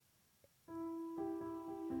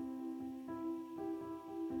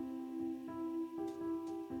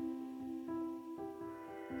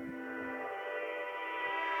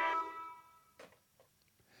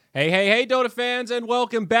Hey, Dota fans, and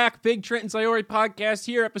welcome back. Big Trent and Sayori podcast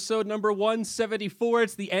here, episode number 174.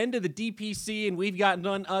 It's the end of the DPC, and we've got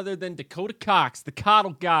none other than Dakota Cox, the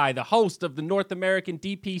Coddle Guy, the host of the North American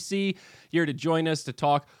DPC, here to join us to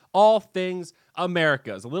talk all things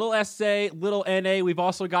Americas. A little SA, little NA. We've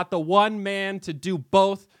also got the one man to do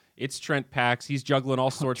both. It's Trent Pax. He's juggling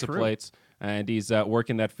all sorts of plates. And he's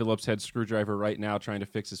working that Phillips head screwdriver right now, trying to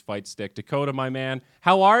fix his fight stick. Dakota, my man,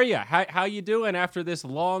 how are you? How you doing after this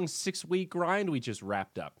long 6-week grind we just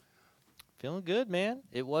wrapped up? Feeling good, man.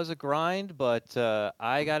 It was a grind, but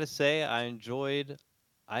I gotta say I enjoyed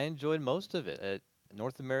most of it.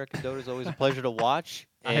 North American Dota is always a pleasure to watch.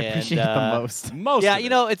 I appreciate the most. Yeah,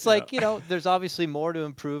 it's like there's obviously more to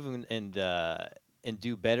improve and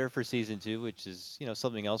do better for season 2, which is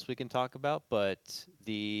something else we can talk about. But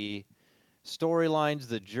the storylines,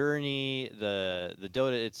 the journey, the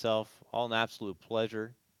Dota itself, all an absolute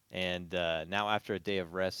pleasure. And now after a day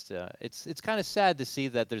of rest, it's kind of sad to see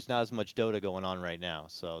that there's not as much Dota going on right now.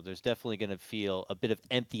 So there's definitely going to feel a bit of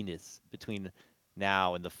emptiness between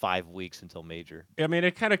now and the 5 weeks until Major. I mean,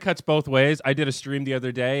 it kind of cuts both ways. I did a stream the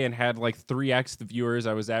other day and had like 3x the viewers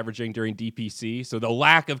I was averaging during DPC. So the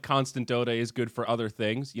lack of constant Dota is good for other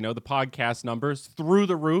things. The podcast numbers through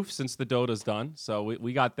the roof since the Dota's done. So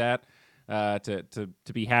we got that.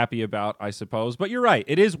 To be happy about, I suppose. But you're right.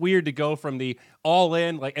 It is weird to go from the all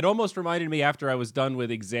in. Like, it almost reminded me after I was done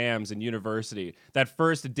with exams in university, that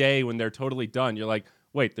first day when they're totally done, you're like,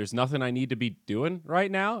 wait, there's nothing I need to be doing right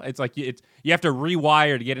now? It's like you have to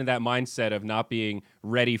rewire to get in that mindset of not being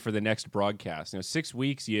ready for the next broadcast. 6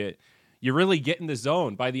 weeks, you really get in the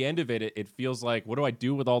zone. By the end of it, it feels like, what do I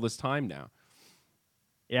do with all this time now?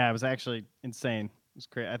 Yeah, it was actually insane. It was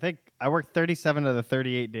great. I think I worked 37 of the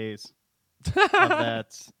 38 days. Of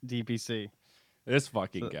that DPC. This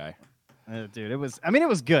fucking guy. Dude, it was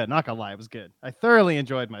good. Not gonna lie, it was good. I thoroughly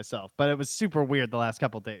enjoyed myself, but it was super weird the last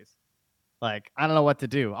couple days. Like, I don't know what to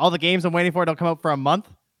do. All the games I'm waiting for don't come out for a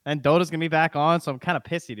month, and Dota's gonna be back on, so I'm kind of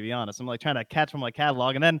pissy, to be honest. I'm like trying to catch from my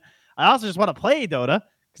catalog, and then I also just want to play Dota,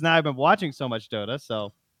 because now I've been watching so much Dota,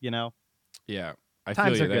 so, Yeah, I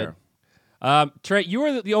times feel you are there. good. Trent, you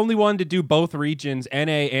were the only one to do both regions,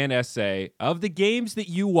 NA and SA. Of the games that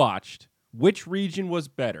you watched, which region was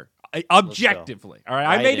better? Objectively. All right.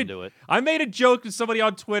 I made a joke to somebody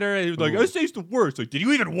on Twitter, and he was like, SA's the worst. Like, did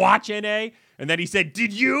you even watch NA? And then he said,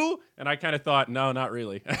 did you? And I kind of thought, no, not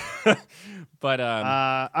really. But all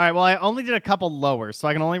right, well, I only did a couple lowers, so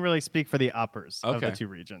I can only really speak for the uppers of the two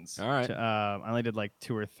regions. All right. I only did like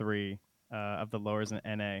 2 or 3 of the lowers in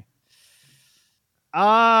NA.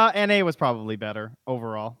 NA was probably better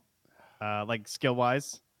overall, like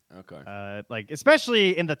skill-wise. Okay. Like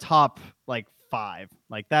especially in the top like 5,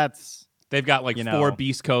 like that's they've got like 4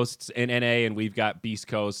 Beast Coasts in NA, and we've got Beast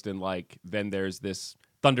Coast, and like then there's this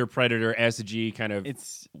Thunder Predator SG kind of.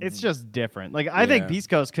 It's just different. Like I think Beast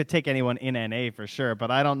Coast could take anyone in NA for sure,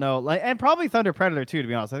 but I don't know. Like, and probably Thunder Predator too. To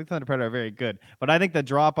be honest, I think Thunder Predator are very good, but I think the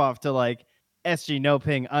drop off to like SG No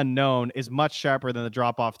Ping Unknown is much sharper than the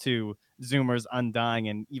drop off to Zoomers, Undying,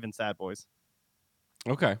 and even Sad Boys.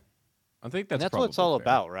 Okay. I think that's what it's all fair.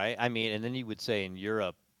 about, right? I mean, and then you would say in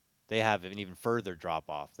Europe, they have an even further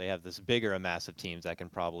drop-off. They have this bigger amass of teams that can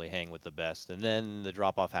probably hang with the best, and then the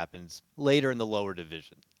drop-off happens later in the lower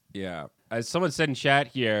division. Yeah. As someone said in chat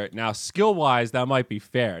here, now, skill-wise, that might be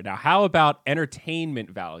fair. Now, how about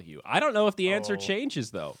entertainment value? I don't know if the answer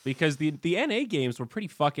changes, though, because the NA games were pretty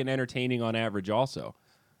fucking entertaining on average also.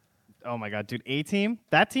 Oh my god, dude! A-Team,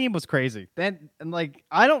 that team was crazy. And like,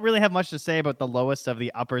 I don't really have much to say about the lowest of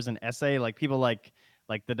the uppers in SA. Like people like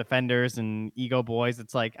the Defenders and Ego Boys.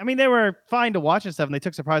 It's like, I mean, they were fine to watch and stuff, and they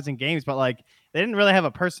took surprising games, but like, they didn't really have a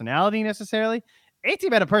personality necessarily.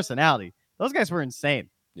 A-Team had a personality. Those guys were insane.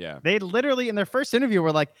 Yeah, they literally in their first interview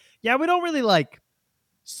were like, "Yeah, we don't really like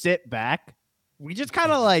sit back. We just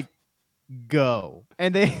kind of like go."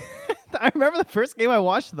 And they, I remember the first game I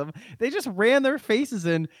watched them, they just ran their faces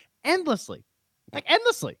in endlessly.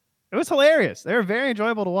 It was hilarious. They were very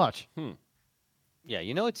enjoyable to watch. Yeah,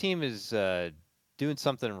 a team is doing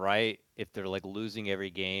something right if they're like losing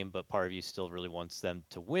every game, but part of you still really wants them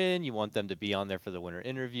to win. You want them to be on there for the winner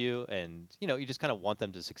interview, and you just kind of want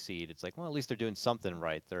them to succeed. It's like, well, at least they're doing something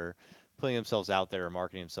right. They're putting themselves out there or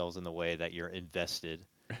marketing themselves in the way that you're invested.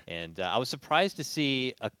 And I was surprised to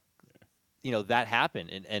see that happen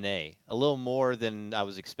in NA a little more than I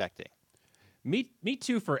was expecting. Me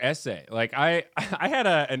too for SA. Like I had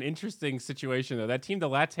an interesting situation though. That team, the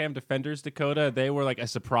LATAM Defenders, Dakota, they were like a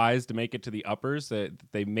surprise to make it to the uppers.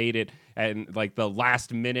 They made it at like the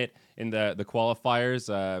last minute in the qualifiers,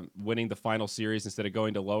 winning the final series instead of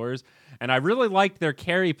going to lowers. And I really liked their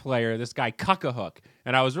carry player, this guy Cuckahook,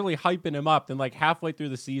 and I was really hyping him up. Then like halfway through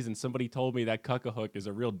the season, somebody told me that Cuckahook is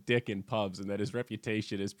a real dick in pubs and that his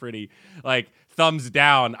reputation is pretty like thumbs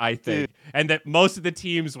down, I think. Dude. And that most of the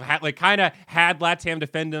teams had LATAM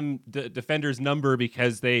defenders number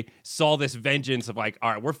because they saw this vengeance of like,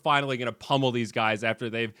 all right, we're finally going to pummel these guys after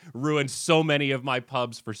they've ruined so many of my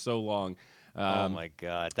pubs for so long. Oh my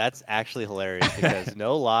God, that's actually hilarious because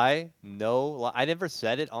no lie, I never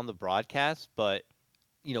said it on the broadcast, but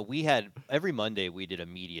we had every Monday we did a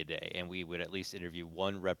media day and we would at least interview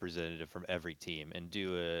one representative from every team and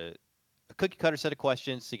do a cookie cutter set of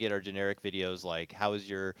questions to get our generic videos like how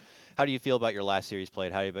do you feel about your last series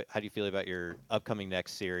played? How do you feel about your upcoming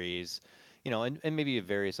next series? And maybe a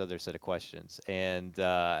various other set of questions. And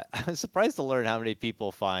I was surprised to learn how many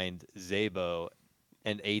people find Zabo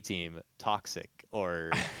and A-Team toxic or,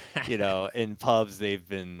 in pubs they've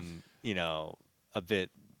been, a bit,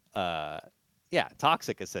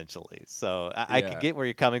 toxic essentially. So I could get where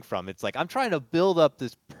you're coming from. It's like, I'm trying to build up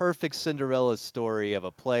this perfect Cinderella story of a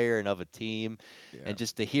player and of a team. Yeah. And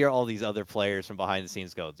just to hear all these other players from behind the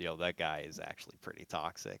scenes go, that guy is actually pretty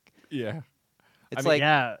toxic. Yeah. It's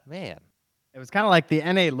man. It was kind of like the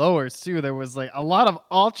NA lowers too. There was like a lot of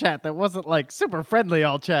all chat that wasn't like super friendly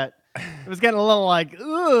all chat. It was getting a little like, I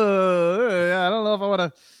don't know if I want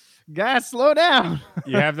to. Guys, slow down.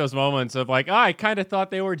 You have those moments of like, I kind of thought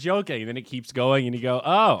they were joking. And then it keeps going and you go,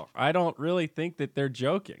 oh, I don't really think that they're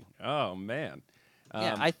joking. Oh, man.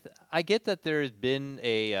 I get that there's been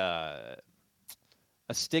a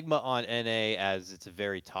stigma on NA as it's a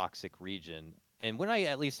very toxic region. And when I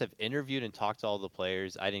at least have interviewed and talked to all the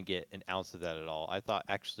players, I didn't get an ounce of that at all. I thought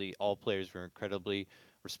actually all players were incredibly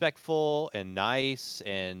respectful and nice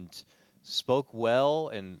and spoke well,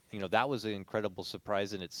 and that was an incredible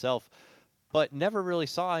surprise in itself, but never really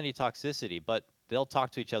saw any toxicity. But they'll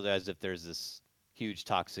talk to each other as if there's this huge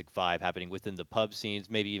toxic vibe happening within the pub scenes,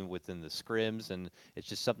 maybe even within the scrims, and it's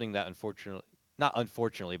just something that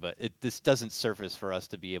this doesn't surface for us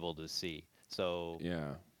to be able to see. So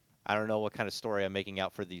yeah, I don't know what kind of story I'm making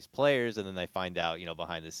out for these players, and then they find out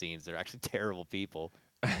behind the scenes they're actually terrible people.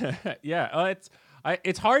 Yeah,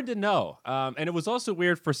 it's hard to know. And it was also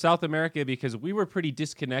weird for South America because we were pretty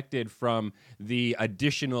disconnected from the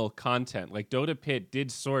additional content. Like Dota Pit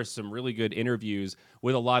did source some really good interviews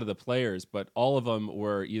with a lot of the players, but all of them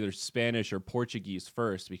were either Spanish or Portuguese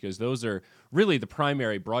first because those are really the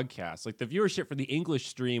primary broadcasts. Like the viewership for the English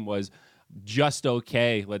stream was just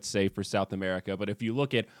okay, let's say, for South America. But if you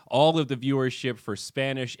look at all of the viewership for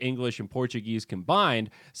Spanish, English, and Portuguese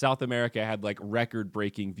combined, South America had like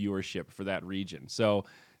record-breaking viewership for that region. So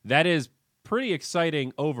that is pretty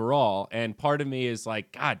exciting overall. And part of me is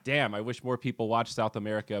like, God damn, I wish more people watch South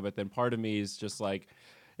America. But then part of me is just like,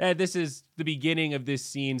 this is the beginning of this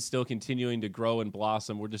scene still continuing to grow and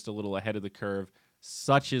blossom. We're just a little ahead of the curve.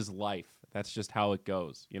 Such is life. That's just how it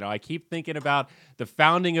goes. I keep thinking about the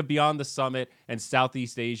founding of Beyond the Summit and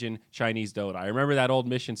Southeast Asian Chinese Dota. I remember that old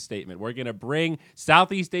mission statement. We're going to bring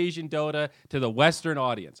Southeast Asian Dota to the Western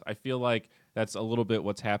audience. I feel like that's a little bit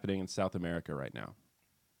what's happening in South America right now.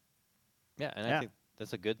 Yeah, and I think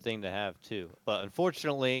that's a good thing to have too. But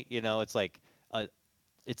unfortunately, it's like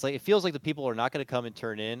it feels like the people are not going to come and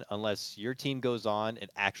turn in unless your team goes on and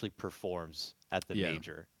actually performs at the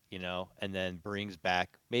major. And then brings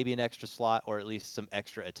back maybe an extra slot or at least some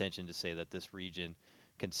extra attention to say that this region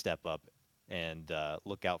can step up and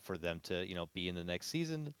look out for them to, be in the next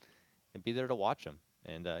season and be there to watch them.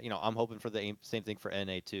 And, I'm hoping for the same thing for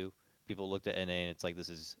NA too. People looked at NA and it's like this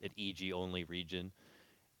is an EG only region.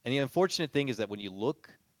 And the unfortunate thing is that when you look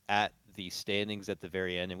at the standings at the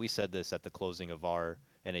very end, and we said this at the closing of our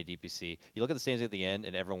NADPC, you look at the standings at the end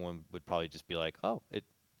and everyone would probably just be like, oh, it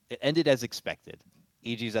ended as expected.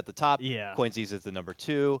 EG's at the top. Yeah. Quincy's is the number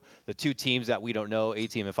 2. The 2 teams that we don't know,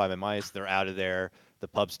 A-Team and 5MIs, they're out of there. The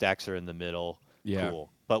pub stacks are in the middle. Yeah. Cool.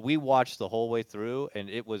 But we watched the whole way through, and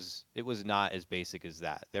it was not as basic as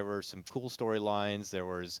that. There were some cool storylines. There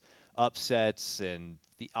was upsets, and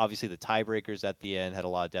obviously the tiebreakers at the end had a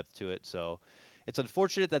lot of depth to it. So it's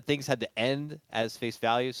unfortunate that things had to end as face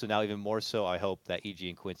value. So now even more so, I hope that EG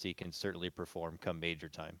and Quincy can certainly perform come major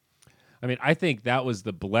time. I mean, I think that was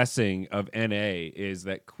the blessing of NA is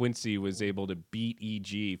that Quincy was able to beat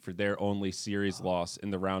EG for their only series loss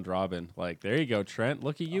in the round robin. Like, there you go, Trent.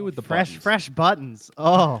 Look at you with the fresh buttons.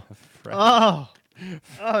 Oh,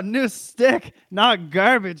 new stick, not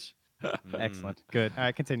garbage. Excellent. Good. All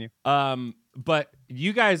right, continue. But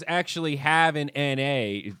you guys actually have in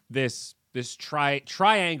NA this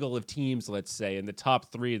triangle of teams, let's say, in the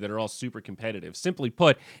top 3 that are all super competitive. Simply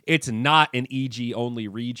put, it's not an EG only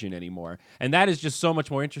region anymore. And that is just so much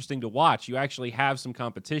more interesting to watch. You actually have some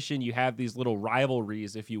competition. You have these little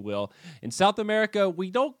rivalries, if you will. In South America, we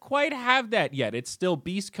don't quite have that yet. It's still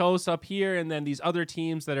Beast Coast up here, and then these other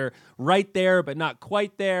teams that are right there, but not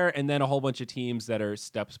quite there, and then a whole bunch of teams that are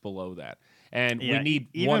steps below that. And we need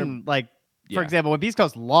even for example, when Beast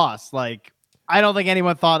Coast lost, like, I don't think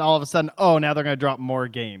anyone thought all of a sudden, oh, now they're going to drop more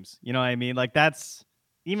games. You know what I mean? Like, that's,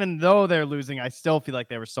 even though they're losing, I still feel like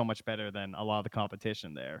they were so much better than a lot of the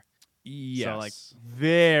competition there. Yes. So, like,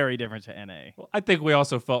 very different to NA. Well, I think we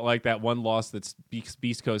also felt like that one loss that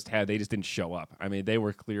Beast Coast had, they just didn't show up. I mean, they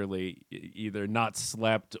were clearly either not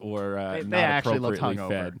slept or they not actually looked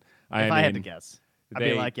appropriately hungover. fed. If I had to guess, I'd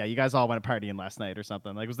be like, yeah, you guys all went partying last night or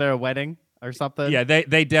something. Like, was there a wedding or something? Yeah,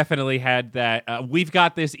 they definitely had that. We've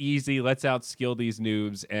got this easy. Let's outskill these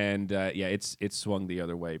noobs. And it swung the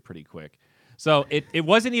other way pretty quick. So it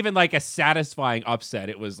wasn't even like a satisfying upset.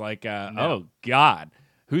 It was like, oh, God,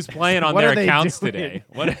 who's playing on their accounts today?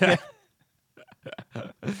 What?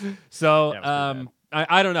 So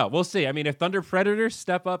I don't know. We'll see. I mean, if Thunder Predators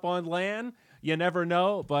step up on LAN, you never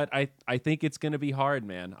know, but I think it's going to be hard,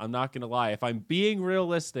 man. I'm not going to lie. If I'm being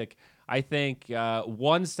realistic, I think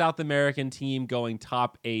one South American team going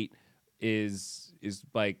top 8 is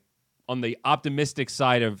like on the optimistic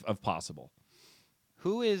side of possible.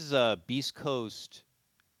 Who is Beast Coast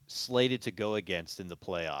slated to go against in the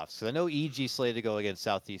playoffs? Because I know EG slated to go against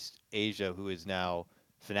Southeast Asia, who is now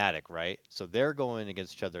Fnatic, right? So they're going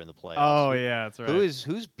against each other in the playoffs. Oh, yeah, that's right.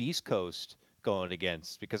 Who's Beast Coast going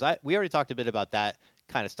against? Because we already talked a bit about that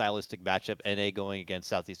kind of stylistic matchup, NA going against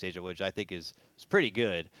Southeast Asia, which I think is pretty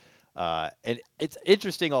good. And it's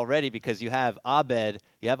interesting already because you have Abed,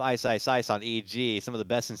 you have Ice on EG, some of the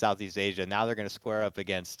best in Southeast Asia. Now they're going to square up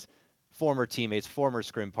against former teammates, former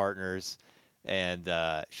scrim partners, and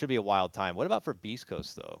should be a wild time. What about for Beast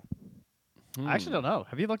Coast, though? I actually don't know.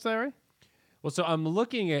 Have you looked at that, right? Well, so I'm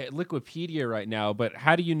looking at Liquipedia right now, but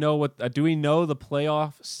how do you know what? Do we know the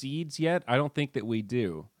playoff seeds yet? I don't think that we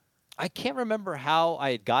do. I can't remember how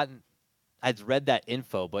I'd read that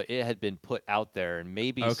info, but it had been put out there, and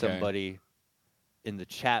maybe somebody in the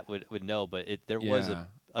chat would know. But there was a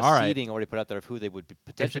seeding already put out there of who they would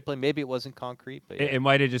potentially play. Maybe it wasn't concrete, but it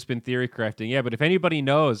might have just been theory crafting. Yeah, but if anybody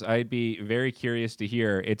knows, I'd be very curious to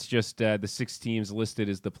hear. It's just the 6 teams listed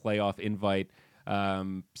as the playoff invite.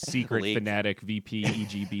 Secret Fnatic VP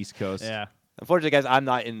EG Beast Coast. Yeah. Unfortunately, guys, I'm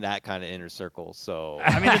not in that kind of inner circle, so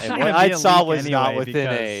I mean, what I saw was not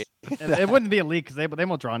within it wouldn't be a leak because they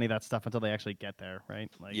won't draw any of that stuff until they actually get there,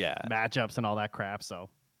 right? Like matchups and all that crap. So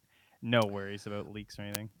no worries about leaks or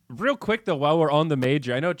anything. Real quick though, while we're on the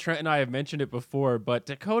major, I know Trent and I have mentioned it before, but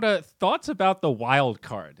Dakota, thoughts about the wild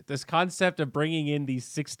card? This concept of bringing in these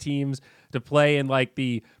 6 teams to play in like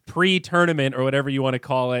the pre-tournament or whatever you want to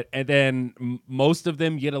call it, and then most of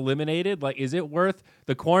them get eliminated. Like, is it worth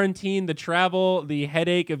the quarantine, the travel, the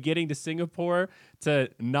headache of getting to Singapore to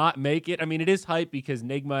not make it? I mean, it is hype because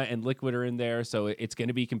Nigma and Liquid are in there, so it's going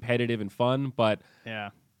to be competitive and fun, but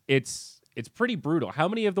it's pretty brutal. How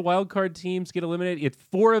many of the wild card teams get eliminated? It's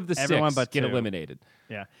 4 of the Everyone 6 but get 2. eliminated.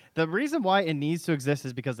 Yeah. The reason why it needs to exist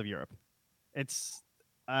is because of Europe. It's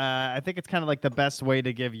I think it's kind of like the best way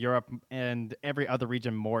to give Europe and every other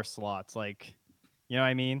region more slots. Like, you know what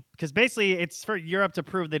I mean? Because basically it's for Europe to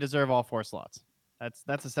prove they deserve all 4 slots.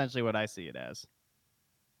 That's essentially what I see it as.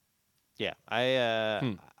 Yeah,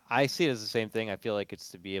 I see it as the same thing. I feel like it's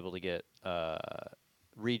to be able to get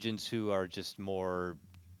regions who are just more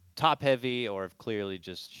top heavy or have clearly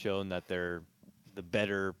just shown that they're the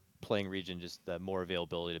better playing region, just the more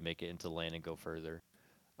availability to make it into LAN and go further.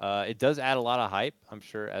 It does add a lot of hype, I'm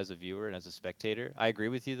sure, as a viewer and as a spectator. I agree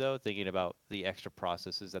with you, though, thinking about the extra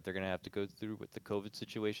processes that they're going to have to go through with the COVID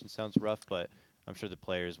situation sounds rough, but I'm sure the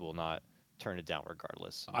players will not turn it down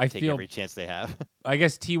regardless. Take every chance they have. I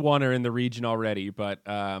guess T1 are in the region already, but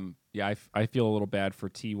I feel a little bad for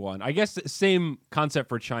T1. I guess same concept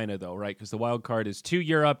for China, though, right? Because the wild card is 2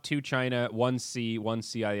 Europe, 2 China, 1 C, 1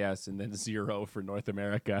 CIS, and then 0 for North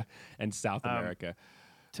America and South America.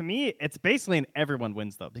 To me, it's basically an everyone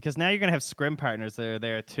wins, though, because now you're going to have scrim partners that are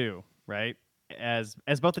there, too, right? As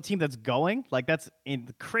both the team that's going, like, that's a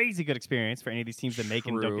crazy good experience for any of these teams that make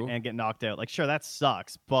and get knocked out. Like, sure, that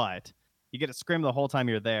sucks, but you get to scrim the whole time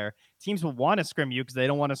you're there. Teams will want to scrim you because they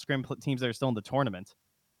don't want to scrim teams that are still in the tournament.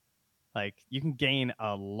 Like, you can gain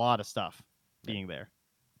a lot of stuff being there.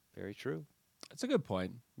 Very true. That's a good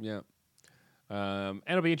point. Yeah. And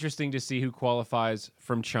it'll be interesting to see who qualifies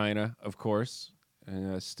from China, of course.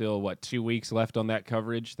 Still, 2 weeks left on that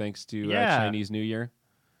coverage, thanks to Chinese New Year?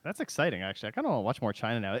 That's exciting, actually. I kind of want to watch more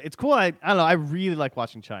China now. It's cool. I don't know. I really like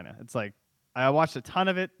watching China. It's like I watched a ton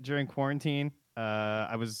of it during quarantine.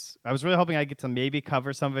 I was really hoping I get to maybe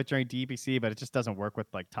cover some of it during DPC, but it just doesn't work with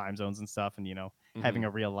like time zones and stuff, and having a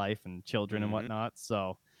real life and children and whatnot.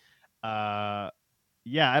 So, yeah,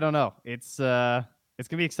 I don't know. It's gonna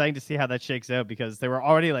be exciting to see how that shakes out because there were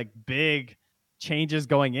already like big changes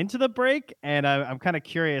going into the break, and I'm kind of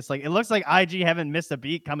curious. Like, it looks like IG haven't missed a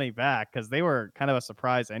beat coming back because they were kind of a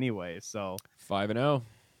surprise anyway. So 5-0.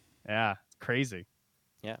 yeah, it's crazy.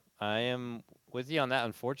 Yeah, I am with you on that.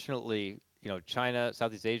 Unfortunately, China,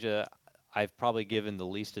 Southeast Asia, I've probably given the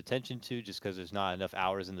least attention to just because there's not enough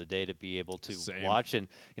hours in the day to be able to Same. watch. And,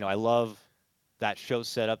 I love that show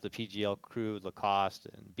setup, the PGL crew, Lacoste,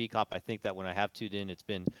 and BCOP. I think that when I have tuned in, it's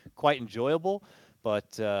been quite enjoyable.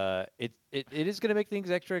 But it is going to make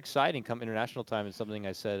things extra exciting come international time. And something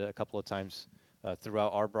I said a couple of times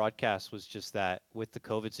throughout our broadcast was just that with the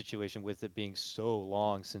COVID situation, with it being so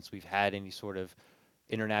long since we've had any sort of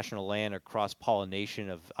international LAN or cross-pollination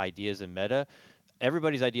of ideas and meta,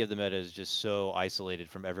 everybody's idea of the meta is just so isolated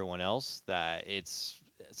from everyone else that it's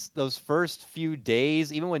those first few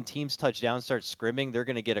days, even when teams touch down, start scrimming, they're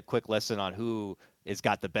going to get a quick lesson on who has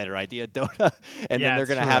got the better idea of Dota, and then they're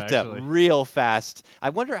going to have to real fast.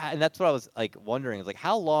 I wonder, and that's what I was like wondering, is like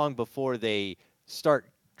how long before they start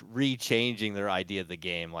rechanging their idea of the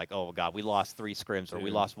game? Like, oh god, we lost 3 scrims or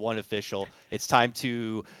we lost 1 official. It's time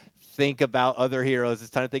to think about other heroes.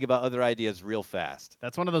 It's time to think about other ideas real fast.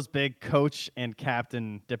 That's one of those big coach and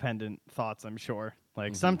captain dependent thoughts, I'm sure.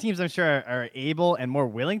 Like some teams, I'm sure, are able and more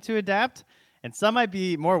willing to adapt, and some might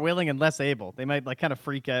be more willing and less able. They might like kind of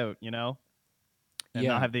freak out, and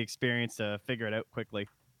not have the experience to figure it out quickly.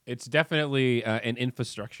 It's definitely an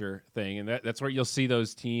infrastructure thing, and that's where you'll see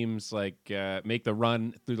those teams like make the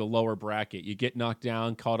run through the lower bracket. You get knocked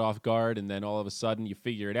down, caught off guard, and then all of a sudden you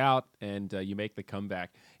figure it out and you make the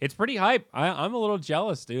comeback. It's pretty hype. I'm a little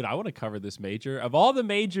jealous, dude. I want to cover this major. Of all the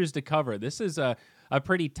majors to cover, this is a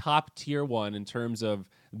pretty top tier one in terms of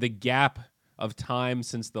the gap of time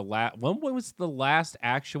since the last. When was the last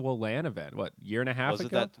actual LAN event? What, year and a half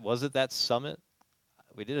ago? Was it that summit?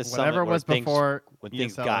 We did a Whatever summit was before when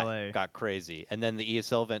things got crazy, and then the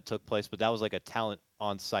ESL event took place, but that was like a talent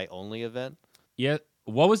on-site only event. Yeah.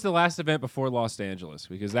 What was the last event before Los Angeles?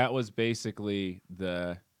 Because that was basically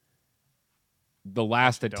the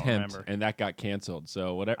last attempt, and that got canceled.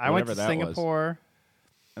 So whatever. I went to that Singapore,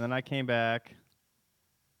 and then I came back.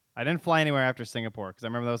 I didn't fly anywhere after Singapore because I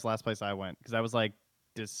remember that was the last place I went because that was like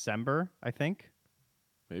December, I think.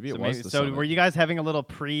 Maybe it was. So were you guys having a little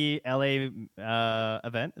pre-LA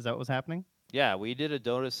event? Is that what was happening? Yeah, we did a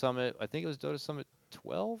Dota Summit. I think it was Dota Summit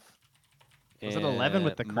 12. Was it 11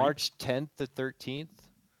 with the March 10th to 13th?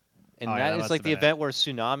 And that is like the event where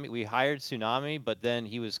we hired Tsunami, but then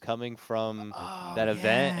he was coming from that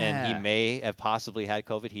event, and he may have possibly had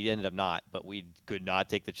COVID. He ended up not, but we could not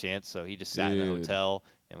take the chance, so he just sat in the hotel,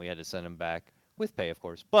 and we had to send him back with pay, of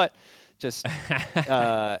course. But just,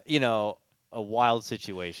 a wild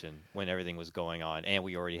situation when everything was going on, and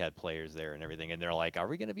we already had players there and everything, and they're like, "Are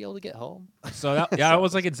we going to be able to get home?" So that it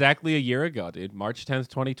was like exactly a year ago, dude. March 10th,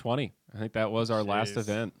 2020. I think that was our last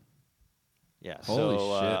event. Yeah. Holy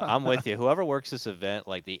shit. I'm with you. Whoever works this event,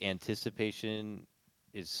 like the anticipation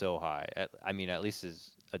is so high. I mean, at least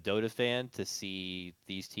as a Dota fan, to see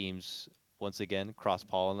these teams once again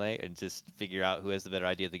cross-pollinate and just figure out who has the better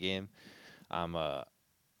idea of the game.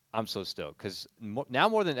 I'm so stoked because now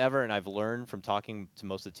more than ever, and I've learned from talking to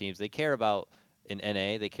most of the teams, they care about in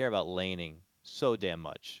NA, they care about laning so damn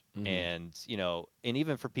much. Mm-hmm. And and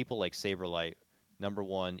even for people like Saberlight,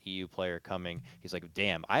 #1 EU player coming, he's like,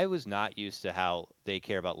 damn, I was not used to how they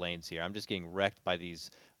care about lanes here. I'm just getting wrecked by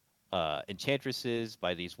these enchantresses,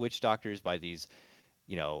 by these witch doctors, by these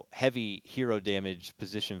heavy hero damage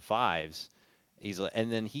position 5s.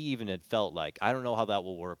 And then he even had felt like, I don't know how that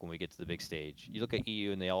will work when we get to the big stage. You look at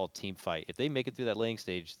EU and they all team fight. If they make it through that laning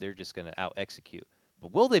stage, they're just going to out-execute.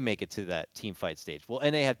 But will they make it to that team fight stage? Will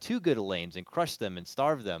NA have too good of lanes and crush them and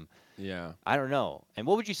starve them? Yeah. I don't know. And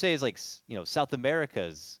what would you say is like, South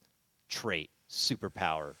America's trait,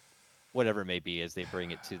 superpower, whatever it may be, as they bring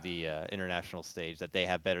it to the international stage that they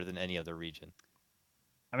have better than any other region?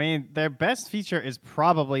 I mean, their best feature is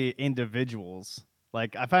probably individuals.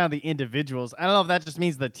 Like, I found the individuals, I don't know if that just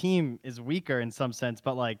means the team is weaker in some sense,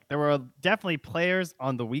 but, like, there were definitely players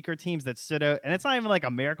on the weaker teams that stood out. And it's not even, like, a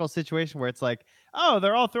miracle situation where it's like, oh,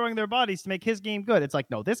 they're all throwing their bodies to make his game good. It's like,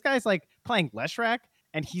 no, this guy's, like, playing Leshrac,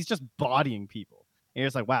 and he's just bodying people. And you're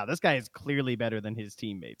just like, wow, this guy is clearly better than his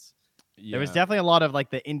teammates. Yeah. There was definitely a lot of, like,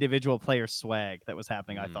 the individual player swag that was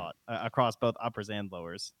happening, I thought, across both uppers and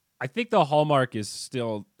lowers. I think the hallmark is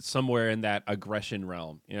still somewhere in that aggression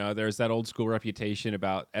realm. You know, there's that old school reputation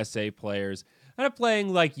about SA players kind of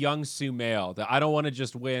playing like young Sumail, that I don't want to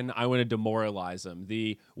just win, I want to demoralize them.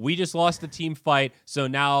 We just lost the team fight, so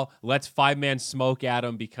now let's 5-man smoke at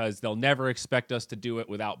them because they'll never expect us to do it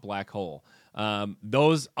without Black Hole.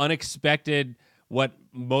 Those unexpected, what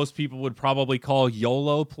most people would probably call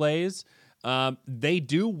YOLO plays, they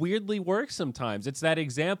do weirdly work sometimes. It's that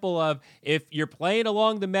example of if you're playing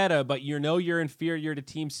along the meta, but you know you're inferior to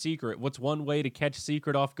Team Secret, what's one way to catch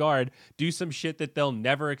Secret off guard? Do some shit that they'll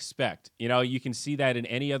never expect. You know, you can see that in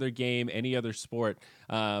any other game, any other sport.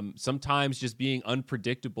 Sometimes just being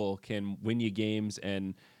unpredictable can win you games,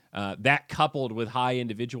 and that coupled with high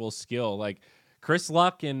individual skill, like Chris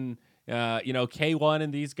Luck and K1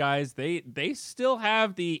 and these guys, they still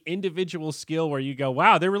have the individual skill where you go,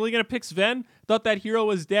 wow, they're really going to pick Sven? Thought that hero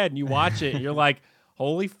was dead. And you watch it and you're like,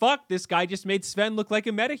 holy fuck, this guy just made Sven look like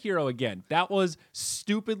a meta hero again. That was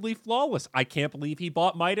stupidly flawless. I can't believe he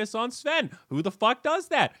bought Midas on Sven. Who the fuck does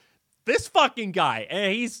that? This fucking guy.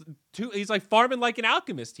 And he's like farming like an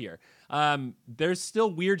alchemist here. There's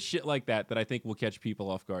still weird shit like that I think will catch people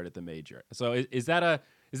off guard at the major. So is that a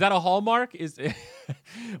hallmark?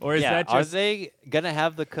 Or is that just... Are they gonna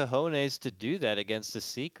have the cojones to do that against the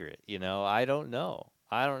Secret? You know, I don't know.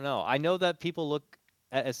 I know that people look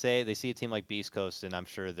at SA, they see a team like Beast Coast, and I'm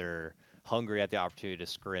sure they're hungry at the opportunity to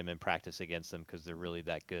scrim and practice against them because they're really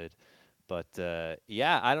that good. But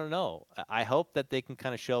I don't know. I hope that they can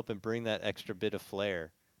kind of show up and bring that extra bit of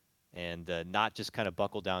flair, and not just kind of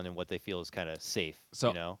buckle down in what they feel is kind of safe. So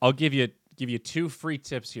you know? I'll give you 2 free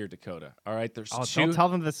tips here, Dakota. All right, don't tell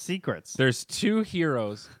them the secrets. There's 2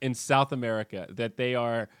 heroes in South America that they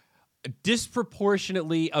are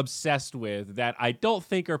disproportionately obsessed with that I don't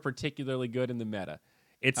think are particularly good in the meta.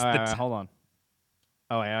 It's hold on.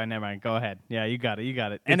 Oh, yeah, never mind. Go ahead. Yeah, you got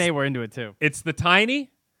it. NA, we're into it too. It's the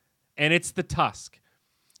Tiny, and it's the Tusk.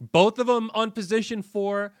 Both of them on position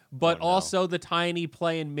 4, but also the Tiny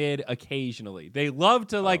playing mid occasionally. They love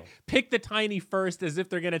to pick the Tiny first as if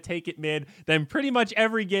they're going to take it mid. Then pretty much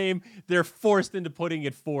every game they're forced into putting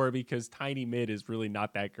it 4 because Tiny mid is really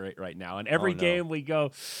not that great right now. And every game we go,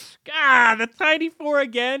 the Tiny 4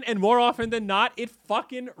 again. And more often than not, it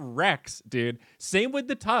fucking wrecks, dude. Same with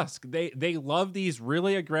the Tusk. They love these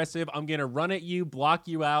really aggressive, I'm going to run at you, block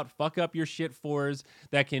you out, fuck up your shit 4s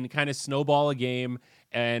that can kind of snowball a game.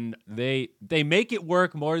 And they make it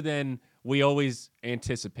work more than we always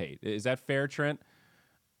anticipate. Is that fair, Trent?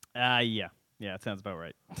 Yeah, it sounds about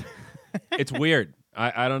right. It's weird.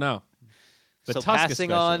 I don't know. The so Tusk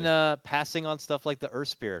passing on stuff like the Earth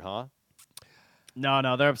Spirit, huh?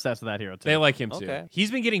 No, they're obsessed with that hero too. They like him too. Okay.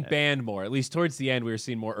 He's been getting banned more. At least towards the end, we were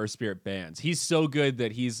seeing more Earth Spirit bans. He's so good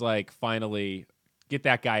that he's like finally. Get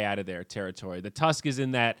that guy out of their territory. The Tusk is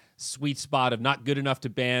in that sweet spot of not good enough to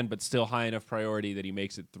ban, but still high enough priority that he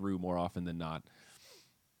makes it through more often than not.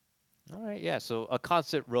 All right, yeah. So a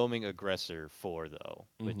constant roaming aggressor 4, though,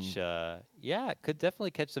 which could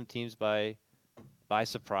definitely catch some teams by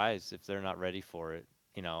surprise if they're not ready for it.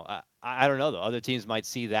 You know, I don't know though. Other teams might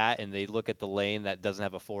see that and they look at the lane that doesn't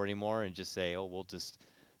have a 4 anymore and just say, oh, we'll just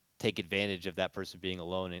take advantage of that person being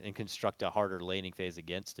alone and construct a harder laning phase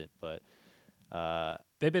against it. But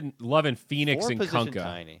they've been loving Phoenix and Kunkka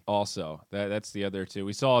Tiny. also. That's the other 2.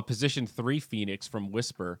 We saw a position 3 Phoenix from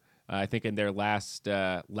Whisper, I think in their last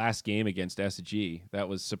game against SG. That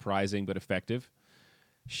was surprising but effective.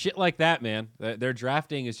 Shit like that, man. Their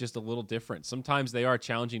drafting is just a little different. Sometimes they are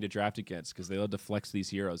challenging to draft against because they love to flex these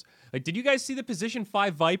heroes. Like, did you guys see the position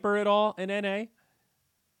 5 Viper at all in NA?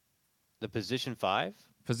 The position 5?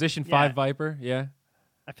 Position 5 Viper, yeah.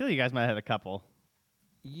 I feel you guys might have had a couple.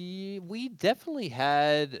 We definitely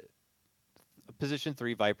had position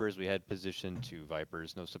 3 Vipers. We had position 2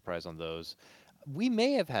 Vipers. No surprise on those. We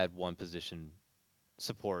may have had one position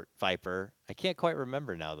support Viper. I can't quite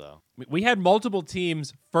remember now, though. We had multiple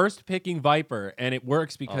teams first picking Viper, and it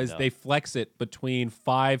works because they flex it between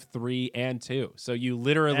 5, 3, and 2. So you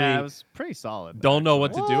literally it was pretty solid. Don't know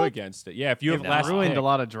what to do against it. Yeah, if you have last ruined pick, a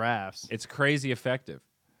lot of drafts. It's crazy effective.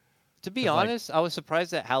 To be honest, I was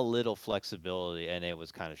surprised at how little flexibility NA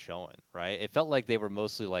was kind of showing, right? It felt like they were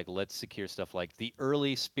mostly like, let's secure stuff like the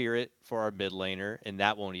early Spirit for our mid laner, and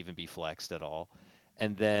that won't even be flexed at all.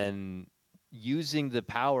 And then using the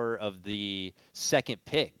power of the second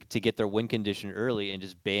pick to get their win condition early and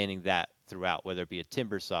just banning that throughout, whether it be a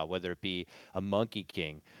Timbersaw, whether it be a Monkey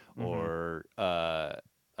King, or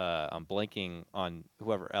I'm blanking on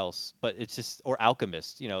whoever else, but it's just, or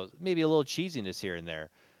Alchemist, maybe a little cheesiness here and there.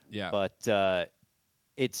 Yeah. But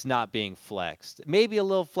it's not being flexed. Maybe a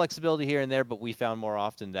little flexibility here and there, but we found more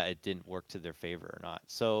often that it didn't work to their favor or not.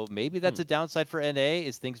 So maybe that's a downside for NA,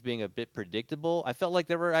 is things being a bit predictable. I felt like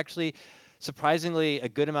there were actually surprisingly a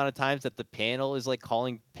good amount of times that the panel is like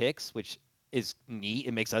calling picks, which is neat.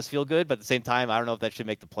 It makes us feel good, but at the same time, I don't know if that should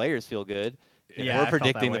make the players feel good. If Yeah, we're I felt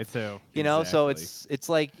that predicting way too. you know, so Exactly. it's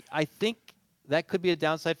like I think that could be a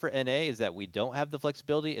downside for NA, is that we don't have the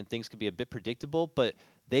flexibility and things could be a bit predictable, but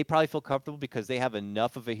they probably feel comfortable because they have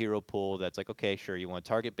enough of a hero pool that's like, okay, sure, you want to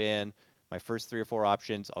target ban, my first 3 or 4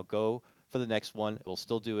 options, I'll go for the next one. We'll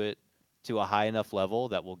still do it to a high enough level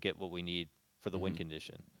that we'll get what we need for the win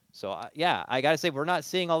condition. So yeah, I gotta say we're not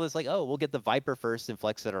seeing all this like, oh, we'll get the Viper first and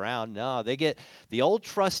flex it around. No, they get the old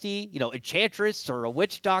trusty, Enchantress or a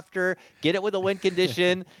Witch Doctor, get it with a win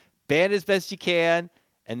condition, ban as best you can,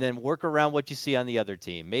 and then work around what you see on the other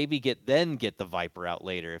team. Maybe get the Viper out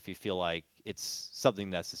later if you feel like it's something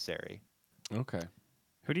necessary. Okay.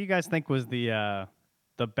 Who do you guys think was the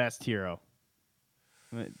best hero?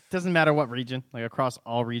 It doesn't matter what region, like across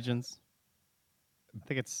all regions. I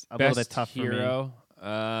think it's a little bit Best tough for me. hero.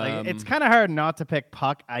 Like, it's kind of hard not to pick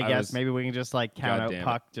Puck. I guess was- maybe we can just like count God out damn it.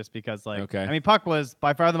 Puck just because like Okay. I mean Puck was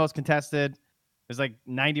by far the most contested. It was like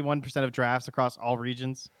 91% of drafts across all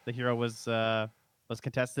regions. The hero was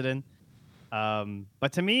contested in.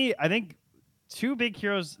 But to me, I think two big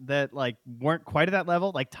heroes that like weren't quite at that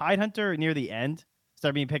level, like Tidehunter near the end,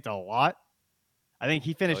 started being picked a lot. I think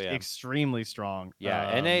he finished yeah. extremely strong.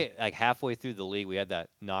 Yeah, NA, like halfway through the league, we had that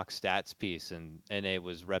knock stats piece, and NA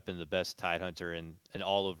was repping the best Tidehunter in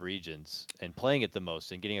all of regions and playing it the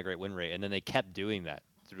most and getting a great win rate. And then they kept doing that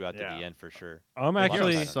throughout Yeah. the end for sure. I'm Lot of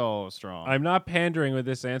actually Tidehunter. so strong. I'm not pandering with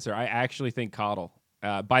this answer. I actually think Coddle,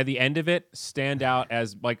 by the end of it, stand out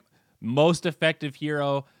as like most effective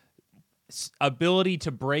hero. Ability to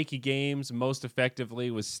break games most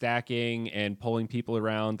effectively was stacking and pulling people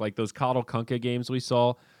around, like those Coddle Kunkka games we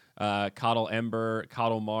saw. Coddle Ember,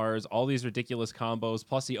 Coddle Mars, all these ridiculous combos.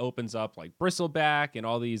 Plus, he opens up like Bristleback and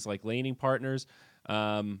all these like laning partners.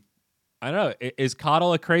 I don't know. Is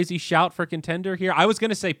Coddle a crazy shout for contender here? I was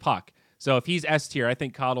gonna say Puck. So if he's S tier, I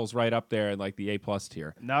think Coddle's right up there in like the A+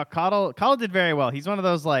 tier. No, Coddle did very well. He's one of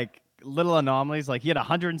those like little anomalies. Like he had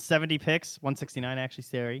 170 picks, 169 actually,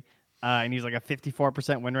 Sari, and he's like a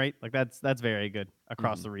 54% win rate. Like that's very good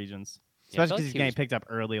across the regions, Yeah, I especially feel because like he's he getting was- picked up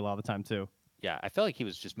early a lot of the time too. Yeah, I felt like he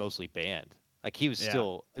was just mostly banned. Like he was Yeah.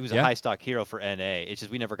 he was a Yeah. high stock hero for NA. It's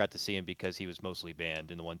just we never got to see him because he was mostly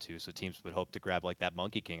banned in the 1-2. So teams would hope to grab like that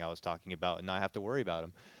Monkey King I was talking about and not have to worry about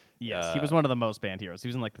him. Yes, he was one of the most banned heroes. He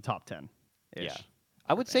was in like the top 10. Yeah.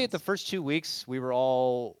 I would say at the first 2 weeks we were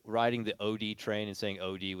all riding the OD train and saying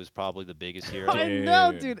OD was probably the biggest hero. I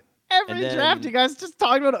know, Dude. dude. Every And draft, then- you guys just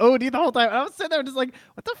talking about OD the whole time. I was sitting there just like,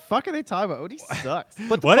 what the fuck are they talking about? OD sucks.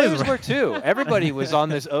 But the What is players were too. Everybody was on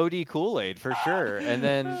this OD Kool-Aid for sure. And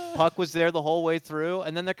then Puck was there the whole way through.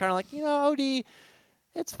 And then they're kind of like, OD,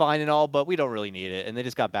 it's fine and all, but we don't really need it. And they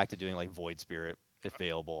just got back to doing like Void Spirit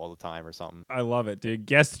available all the time or something. I love it, dude.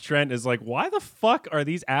 Guest Trent is like, why the fuck are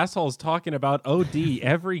these assholes talking about OD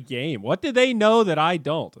every game? What do they know that I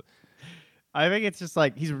don't? I think it's just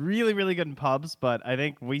like he's really, really good in pubs, but I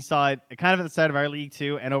think we saw it kind of at the start of our league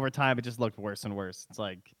too, and over time it just looked worse and worse. It's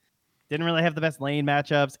like didn't really have the best lane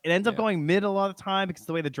matchups. It ends up Yeah. going mid a lot of the time because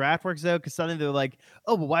the way the draft works out. Because suddenly they're like,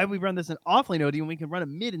 oh, well, why would we run this in offlane OD when we can run a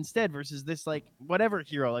mid instead versus this like whatever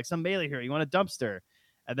hero, like some melee hero? You want a dumpster,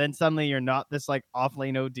 and then suddenly you're not this like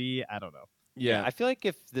offlane OD. I don't know. Yeah, I feel like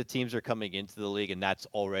if the teams are coming into the league and that's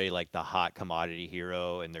already like the hot commodity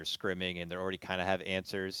hero and they're scrimming and they're already kind of have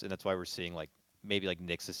answers, and that's why we're seeing like maybe like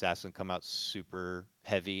Nyx Assassin come out super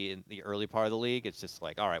heavy in the early part of the league. It's just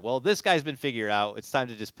like, all right, well, this guy's been figured out. It's time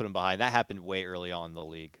to just put him behind. That happened way early on in the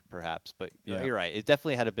league, perhaps. But Yeah. you're right. It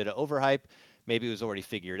definitely had a bit of overhype. Maybe it was already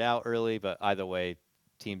figured out early, but either way,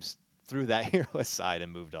 teams threw that hero aside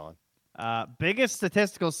and moved on. Biggest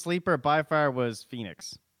statistical sleeper by far was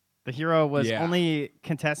Phoenix. The hero was Yeah. only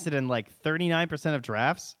contested in like 39% of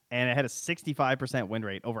drafts, and it had a 65% win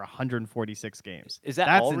rate over 146 games. Is that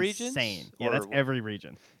That's all regions? insane. Yeah, that's Or- every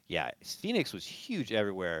region. Yeah, Phoenix was huge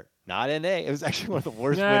everywhere. Not NA. It was actually one of the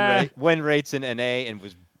worst Nah. win rates in NA and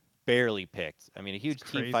was barely picked. I mean, a huge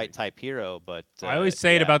It's team crazy. fight type hero, but I always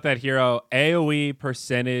say it yeah. about that hero, AoE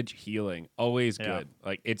percentage healing, always Yeah. good.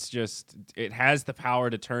 Like it's just, it has the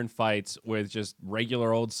power to turn fights with just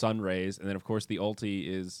regular old sun rays, and then of course the ulti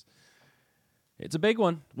is, it's a big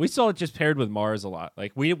one. We saw it just paired with Mars a lot.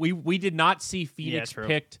 Like we did not see Phoenix true.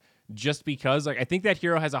 picked just because. Like I think that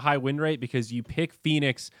hero has a high win rate because you pick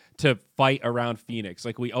Phoenix to fight around Phoenix.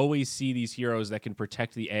 Like we always see these heroes that can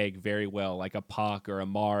protect the egg very well, like a Puck or a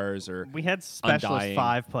Mars or We had specialist Undying.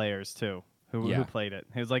 5 players too, who played it.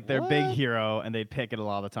 He was like their big What? hero, and they'd pick it a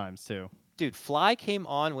lot of the times too. Dude, Fly came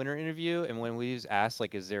on winter interview, and when we was asked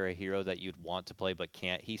like, is there a hero that you'd want to play but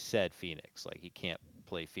can't? He said Phoenix. Like he can't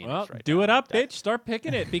play Phoenix Well, right do now. it up, That- bitch. Start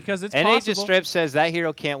picking it because it's NA possible. just strip says that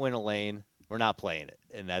hero can't win a lane. We're not playing it,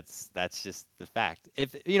 and that's just the fact.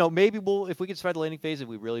 If maybe if we could survive the laning phase, if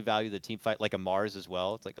we really value the team fight, like a Mars as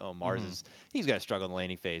well. It's like, oh, Mars is he's gonna struggle in the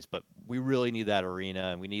laning phase, but we really need that arena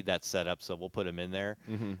and we need that setup, so we'll put him in there.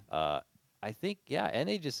 I think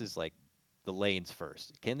NA just is like the lanes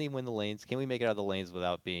first. Can they win the lanes? Can we make it out of the lanes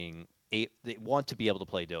without being they want to be able to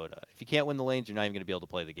play Dota? If you can't win the lanes, you're not even gonna be able to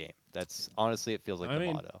play the game. That's honestly, it feels like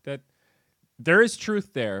the motto. That there is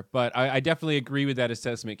truth there, but I definitely agree with that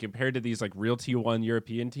assessment. Compared to these like real T1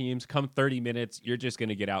 European teams, come 30 minutes, you're just going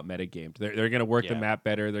to get out metagamed. They're going to work the map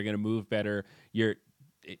better. They're going to move better. They're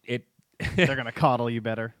gonna coddle you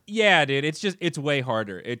better. Yeah, dude. It's way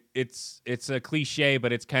harder. It's a cliche,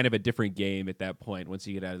 but it's kind of a different game at that point once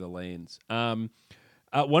you get out of the lanes. One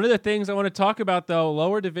of the things I want to talk about though,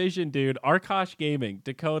 lower division, dude, Arkosh Gaming,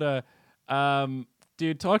 Dakota.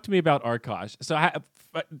 Dude, talk to me about Arkosh. So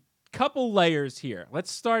couple layers here. Let's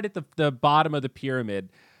start at the bottom of the pyramid.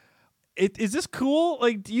 Is this cool?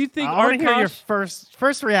 Like, do you think I want to hear your Arkosh?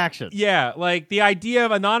 first reaction. Yeah, like the idea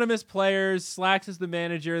of anonymous players, Slacks is the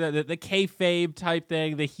manager, the kayfabe type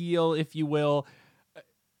thing, the heel, if you will.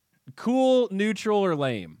 Cool, neutral, or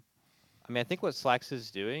lame? I mean, I think what Slacks is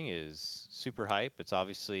doing is super hype. It's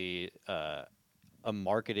obviously a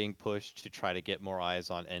marketing push to try to get more eyes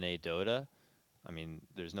on NA Dota. I mean,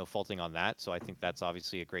 there's no faulting on that, so I think that's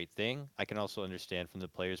obviously a great thing. I can also understand from the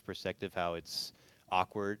player's perspective how it's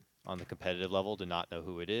awkward on the competitive level to not know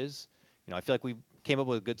who it is. I feel like we came up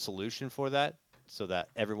with a good solution for that so that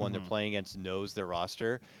everyone they're playing against knows their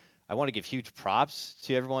roster. I want to give huge props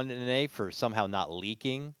to everyone in NA for somehow not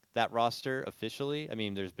leaking that roster officially. I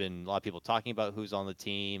mean, there's been a lot of people talking about who's on the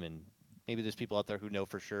team, and maybe there's people out there who know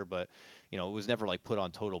for sure, but, it was never like put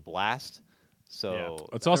on total blast. So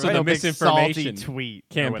it's also Right, the a big misinformation salty tweet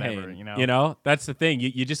campaign. or whatever, That's the thing.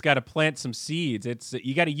 You just got to plant some seeds.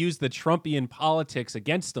 You got to use the Trumpian politics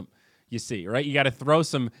against them. You see, right? You got to throw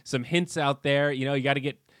some hints out there. You got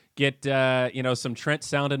to get some Trent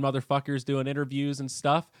sounding motherfuckers doing interviews and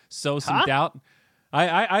stuff. Sow some doubt.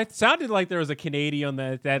 I sounded like there was a Canadian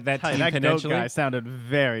that team that potentially. goat guy sounded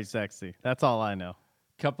very sexy. That's all I know.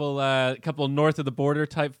 Couple north of the border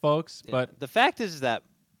type folks, but the fact is that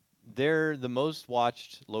they're the most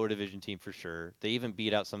watched lower division team for sure. They even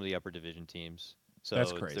beat out some of the upper division teams. So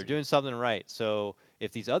That's crazy. They're doing something right. So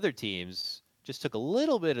if these other teams just took a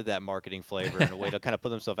little bit of that marketing flavor and a way to kind of put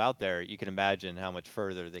themselves out there, you can imagine how much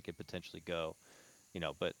further they could potentially go.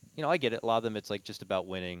 But I get it. A lot of them, it's like just about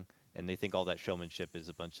winning, and they think all that showmanship is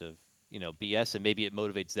a bunch of BS, and maybe it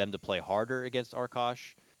motivates them to play harder against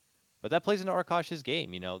Arkosh. But that plays into Arkosh's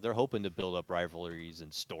game. They're hoping to build up rivalries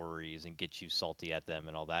and stories and get you salty at them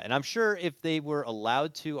and all that. And I'm sure if they were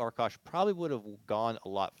allowed to, Arkosh probably would have gone a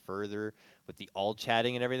lot further with the all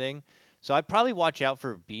chatting and everything. So I'd probably watch out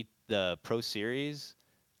for Beat the Pro Series,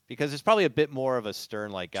 because it's probably a bit more of a stern,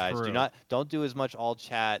 like, guys, True. don't do as much all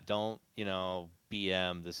chat. Don't,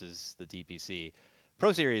 BM. This is the DPC.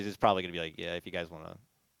 Pro Series is probably going to be like, yeah, if you guys want to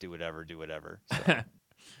do whatever, do whatever. So,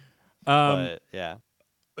 but yeah.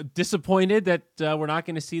 Disappointed that we're not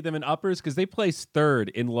going to see them in uppers because they placed third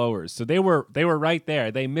in lowers, so they were right there.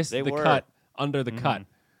 They missed the cut under the cut.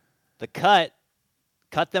 The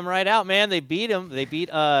cut them right out, man. They beat them. They beat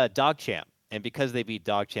Dog Champ, and because they beat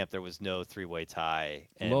Dog Champ, there was no three-way tie.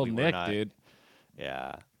 And Little we Nick, not, dude.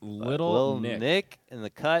 Yeah, Little Nick in the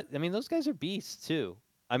cut. I mean, those guys are beasts too.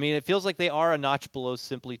 I mean, it feels like they are a notch below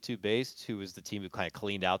Simply 2 Based, who is the team who kind of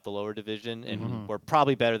cleaned out the lower division and were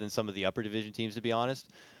probably better than some of the upper division teams, to be honest.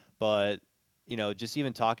 But, just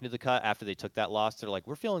even talking to the cut after they took that loss, they're like,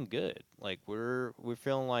 we're feeling good. Like, we're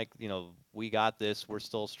feeling like, we got this. We're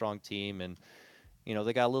still a strong team. And,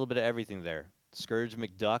 they got a little bit of everything there. Scourge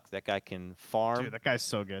McDuck, that guy can farm. Dude, that guy's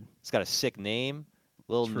so good. He's got a sick name.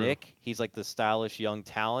 Little True. Nick, he's like the stylish young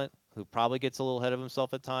talent who probably gets a little ahead of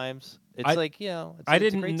himself at times. It's I it's a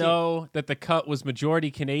didn't great know that the cut was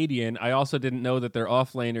majority Canadian. I also didn't know that their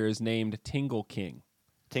offlaner is named Tingle King.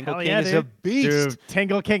 team. Tingle Hell King yeah, is dude. a beast. Dude,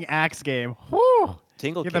 Tingle King axe game. Woo!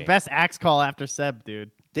 Tingle You're King. the best axe call after Seb,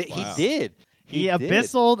 dude. He Wow. did. He did.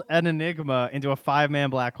 abyssaled an Enigma into a 5-man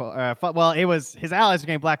black hole. Well, it was his allies were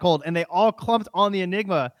getting black hole, and they all clumped on the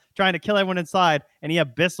Enigma trying to kill everyone inside, and he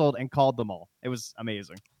abyssaled and called them all. It was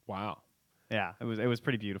amazing. Wow. Yeah, it was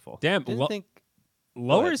pretty beautiful. Damn. Didn't think.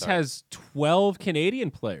 Lowers sorry. has 12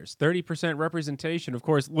 Canadian players, 30% representation. Of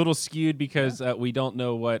course, little skewed because we don't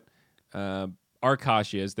know what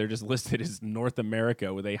Arkosh is. They're just listed as North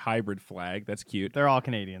America with a hybrid flag. That's cute. They're all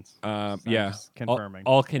Canadians. So Yeah, just confirming.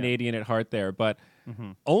 all Canadian at heart there, but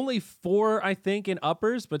only 4, I think, in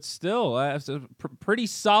uppers, but still, it's a pretty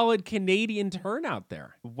solid Canadian turnout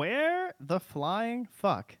there. Where the flying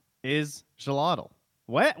fuck is Gelotl?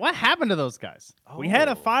 What happened to those guys? We had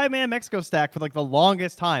a 5-man Mexico stack for like the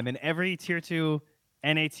longest time in every tier 2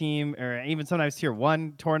 NA team, or even sometimes tier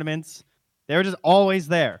 1 tournaments. They were just always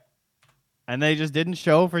there. And they just didn't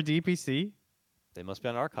show for DPC. They must be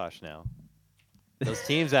on Arkosh now. Those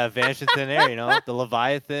teams that have vanished in thin air, the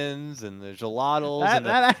Leviathans and the Gelotls. That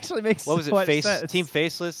actually makes what was it? sense. Team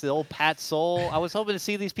Faceless, the old Pat Soul. I was hoping to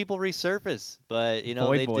see these people resurface, but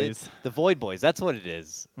Void they Boys. did. The Void Boys. That's what it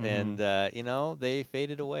is. Mhm. And they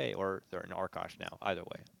faded away, or they're in Arkosh now. Either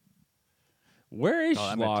way. Where is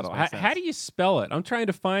just Gelotl? makes How sense. do you spell it? I'm trying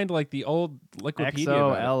to find like the old Wikipedia.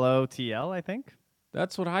 about it. XOLOTL, I think.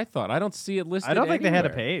 That's what I thought. I don't see it listed. I don't think they had a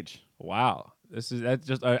anywhere. page. Wow, that's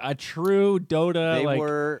just a true Dota. They like,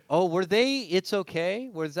 were. Oh, were they? It's okay.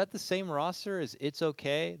 Was that the same roster as It's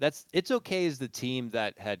Okay? It's okay is the team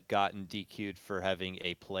that had gotten DQ'd for having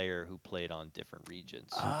a player who played on different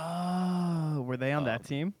regions. Oh, were they on that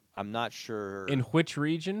team? I'm not sure. in which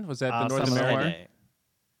region was that? The North some of them American. were. NA.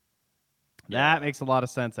 That makes a lot of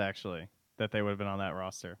sense, actually, that they would have been on that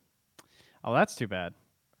roster. Oh, that's too bad.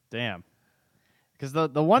 Damn. Because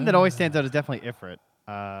the one that always stands out is definitely Ifrit.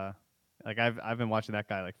 Like I've been watching that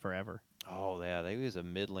guy like forever. Oh yeah, he was a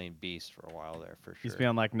mid lane beast for a while there for sure. He's been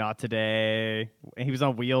on like Not Today. He was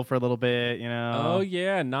on Wheel for a little bit, Oh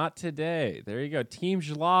yeah, not today. There you go. Team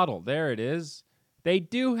Gelotl. There it is. They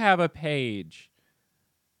do have a page.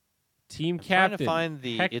 Team I'm trying captain. to find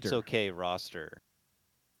the Hector. It's Okay roster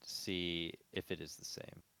to see if it is the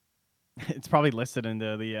same. It's probably listed in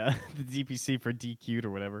the the DPC for DQ'd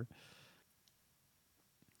or whatever.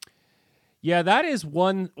 Yeah, that is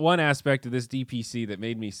one aspect of this DPC that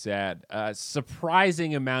made me sad.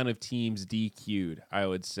 Surprising amount of teams DQ'd, I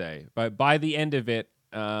would say. But by the end of it,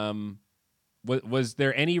 was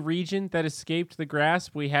there any region that escaped the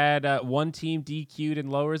grasp? We had one team DQ'd in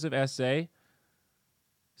lowers of SA.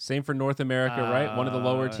 Same for North America, right? One of the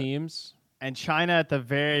lower teams. And China at the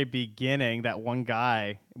very beginning, that one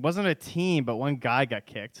guy, it wasn't a team, but one guy got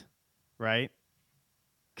kicked, right?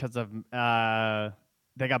 Because of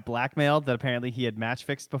they got blackmailed that apparently he had match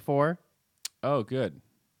fixed before. Oh, good.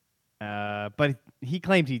 But he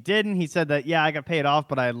claimed he didn't. He said that, yeah, I got paid off,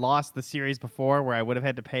 but I lost the series before where I would have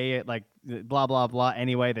had to pay it, like, blah, blah, blah.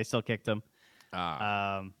 Anyway, they still kicked him.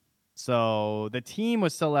 So the team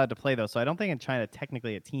was still allowed to play, though. So I don't think in China,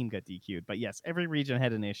 technically, a team got DQ'd. But yes, every region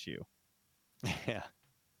had an issue, Yeah.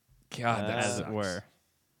 God, that as sucks. it were.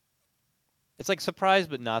 It's like surprised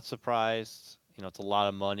but not surprised. It's a lot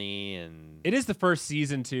of money and It is the first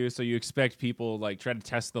season too, so you expect people like try to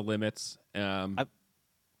test the limits. And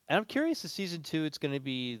I'm curious if season 2 it's going to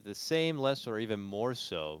be the same, less, or even more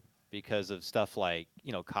so because of stuff like,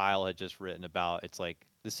 Kyle had just written about. It's like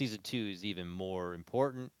the season 2 is even more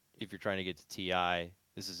important if you're trying to get to TI.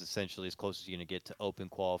 This is essentially as close as you're going to get to open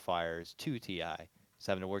qualifiers to TI. Just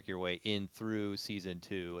having to work your way in through season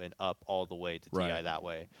 2 and up all the way to TI Right. that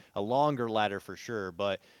way. A longer ladder for sure,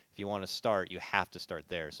 but if you want to start, you have to start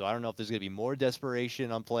there. So I don't know if there's going to be more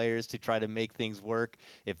desperation on players to try to make things work.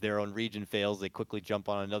 If their own region fails, they quickly jump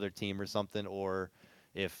on another team or something. Or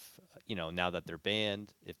if, now that they're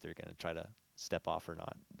banned, if they're going to try to step off or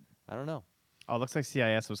not. I don't know. Oh, it looks like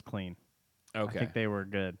CIS was clean. Okay. I think they were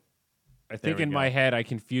good. I think we in go. my head I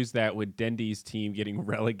confused that with Dendy's team getting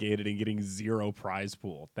relegated and getting 0 prize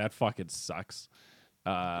pool. That fucking sucks.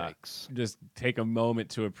 Yikes. Just take a moment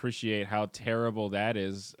to appreciate how terrible that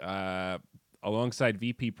is. Alongside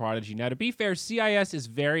VP Prodigy. Now, to be fair, CIS is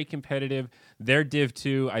very competitive. Their Div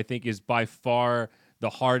 2, I think, is by far the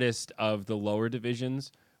hardest of the lower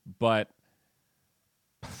divisions. But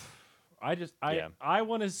Yeah. I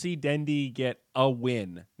want to see Dendy get a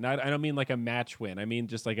win. I don't mean like a match win. I mean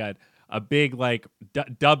just like a big like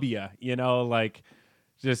W. Like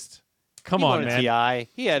just come He on, won a man. TI.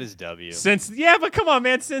 He had his W. But come on,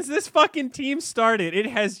 man. Since this fucking team started, it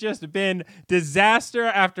has just been disaster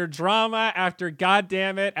after drama, after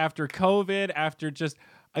goddamn it, after COVID, after just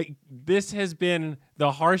this has been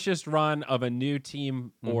the harshest run of a new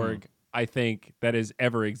team org I think that has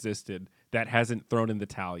ever existed that hasn't thrown in the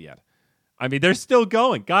towel yet. I mean, they're still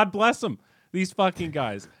going. God bless them, these fucking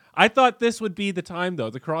guys. I thought this would be the time, though,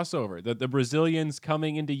 the crossover. The Brazilians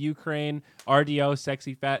coming into Ukraine, RDO,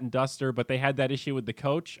 Sexy Fat, and Duster, but they had that issue with the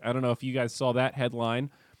coach. I don't know if you guys saw that headline,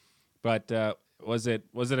 but was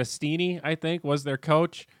it Astini, I think, was their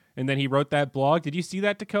coach, and then he wrote that blog. Did you see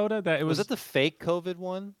that, Dakota? That it Was it the fake COVID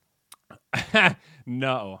one?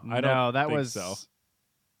 No, I don't No, that think was so.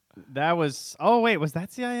 That was. Oh wait, was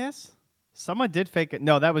that CIS? Someone did fake it.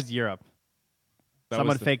 No, that was Europe. That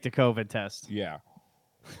Someone was the- faked a COVID test. Yeah.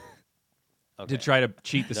 Okay. To try to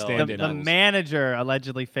cheat the No, stand-in The rules. manager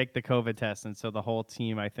allegedly faked the COVID test, and so the whole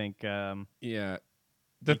team, I think, Yeah.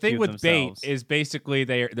 The DQ'd thing with Bait themselves. is basically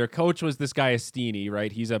their coach was this guy Astini,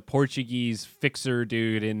 right? He's a Portuguese fixer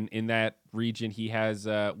dude in that region. He has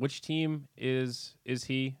which team is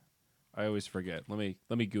he? I always forget. Let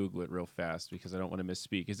me Google it real fast because I don't want to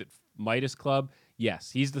misspeak. Is it Midas Club?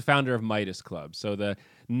 Yes, he's the founder of Midas Club. So the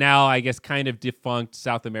now I guess kind of defunct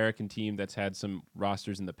South American team that's had some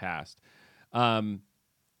rosters in the past.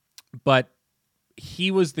 But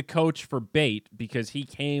he was the coach for Bait because he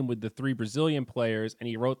came with the 3 Brazilian players, and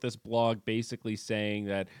he wrote this blog basically saying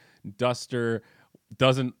that Duster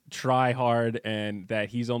doesn't try hard and that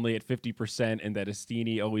he's only at 50% and that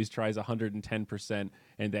Astini always tries 110%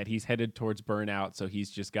 and that he's headed towards burnout. So he's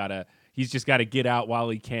just gotta get out while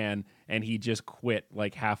he can. And he just quit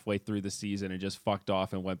like halfway through the season and just fucked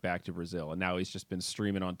off and went back to Brazil. And now he's just been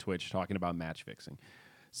streaming on Twitch talking about match fixing.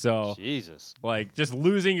 So Jesus. like just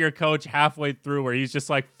losing your coach halfway through where he's just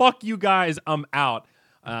like, fuck you guys, I'm out.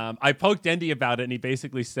 I poked Endy about it and he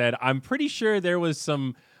basically said, I'm pretty sure there was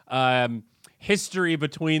some history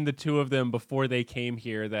between the two of them before they came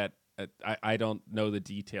here that I don't know the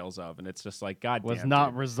details of. And it's just like, God was damn, not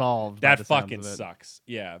dude. resolved. by That the sounds fucking of it. sucks.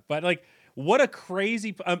 Yeah. But like, what a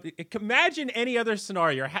crazy. Imagine any other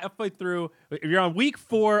scenario. You're halfway through, you're on week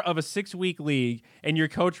 4 of a 6-week league, and your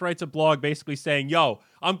coach writes a blog basically saying, yo,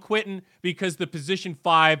 I'm quitting because the position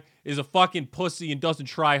 5 is a fucking pussy and doesn't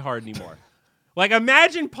try hard anymore. Like,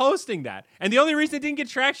 imagine posting that. And the only reason it didn't get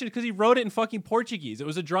traction is because he wrote it in fucking Portuguese. It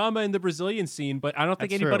was a drama in the Brazilian scene, but I don't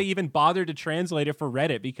think That's anybody true. even bothered to translate it for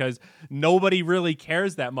Reddit because nobody really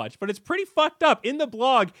cares that much. But it's pretty fucked up. In the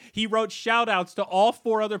blog, he wrote shout-outs to all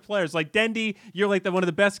 4 other players. Like, Dendy, you're like one of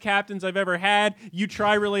the best captains I've ever had. You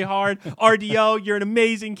try really hard. RDO, you're an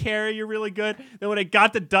amazing carry. You're really good. Then when it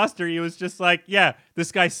got to Duster, he was just like, yeah,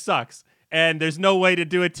 this guy sucks. And there's no way to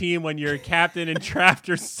do a team when your captain and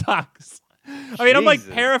drafter sucks. I mean, I'm like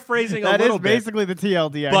Jesus. paraphrasing a That little is bit. basically the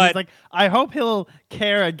TLDR. But- He's like, I hope he'll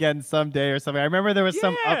care again someday or something. I remember there was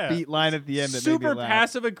some Yeah. upbeat line at the end that Super made me laugh.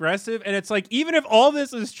 passive aggressive, and it's like, even if all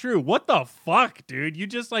this is true, what the fuck, dude? You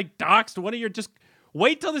just like doxed one of your just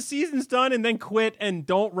wait till the season's done and then quit and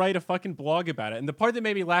don't write a fucking blog about it. And the part that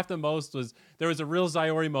made me laugh the most was there was a real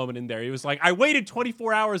Ziori moment in there. He was like, I waited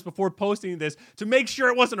 24 hours before posting this to make sure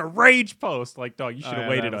it wasn't a rage post. Like, dog, you should have yeah,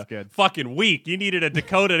 waited that was a good. fucking week. You needed a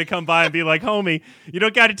Dakota to come by and be like, homie, you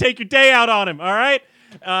don't got to take your day out on him, all right?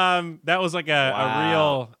 That was like a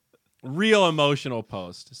Wow. real emotional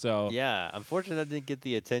post. So Yeah, unfortunately, that didn't get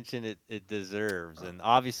the attention it deserves. And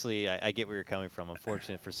obviously, I get where you're coming from.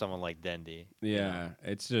 Unfortunate for someone like Dendy. you know, yeah,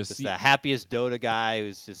 it's just just the happiest Dota guy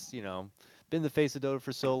who's just, been the face of Dota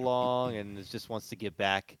for so long and just wants to get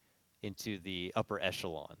back into the upper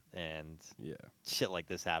echelon. And yeah. shit like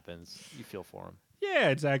this happens. You feel for him. Yeah,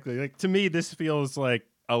 exactly. Like to me, this feels like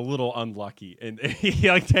a little unlucky, and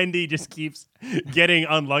like Tendy just keeps getting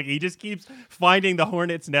unlucky. He just keeps finding the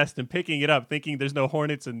hornet's nest and picking it up, thinking there's no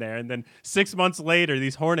hornets in there, and then 6 months later,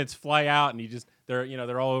 these hornets fly out, and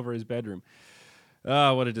they're all over his bedroom.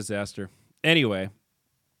 Oh, what a disaster. Anyway,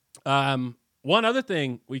 one other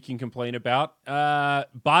thing we can complain about: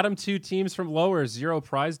 bottom 2 teams from lower, 0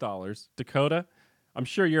 prize dollars. Dakota, I'm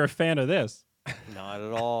sure you're a fan of this. Not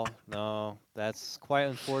at all. No, that's quite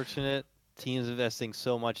unfortunate. Teams investing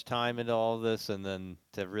so much time into all of this, and then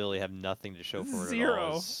to really have nothing to show for it at Zero.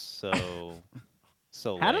 all is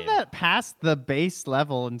so How did lame. that pass the base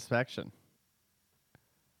level inspection?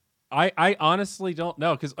 I honestly don't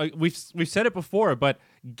know because we've said it before, but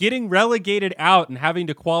getting relegated out and having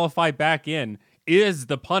to qualify back in is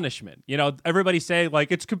the punishment. You know, everybody say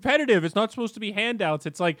like it's competitive. It's not supposed to be handouts.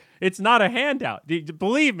 It's like it's not a handout.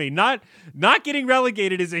 Believe me, not getting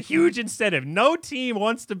relegated is a huge incentive. No team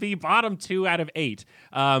wants to be bottom 2 out of 8,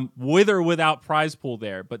 with or without prize pool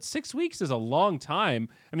there. But 6 weeks is a long time.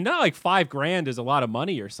 I mean, not like $5,000 is a lot of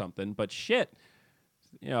money or something, but shit,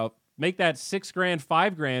 you know. Make that $6,000,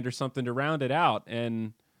 $5,000 or something to round it out,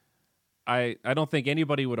 and I don't think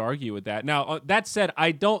anybody would argue with that. Now, that said,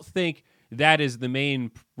 I don't think that is the main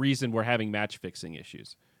reason we're having match fixing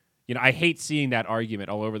issues. You know, I hate seeing that argument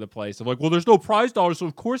all over the place of like, well, there's no prize dollars, so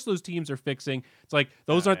of course those teams are fixing. It's like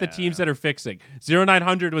those aren't the teams that are fixing.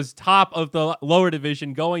 0900 was top of the lower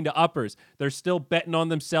division going to uppers. They're still betting on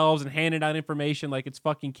themselves and handing out information like it's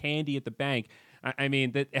fucking candy at the bank. I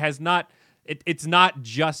mean, that has not it's not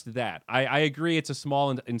just that. I agree it's a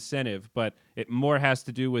small incentive, but it more has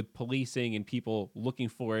to do with policing and people looking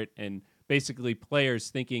for it, and basically players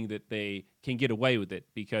thinking that they can get away with it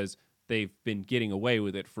because they've been getting away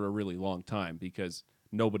with it for a really long time because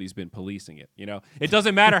nobody's been policing it. It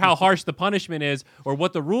doesn't matter how harsh the punishment is or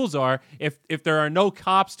what the rules are. If there are no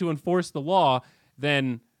cops to enforce the law,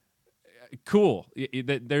 then cool.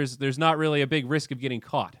 There's not really a big risk of getting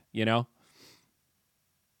caught.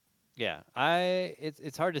 Yeah,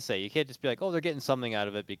 it's hard to say. You can't just be like, oh, they're getting something out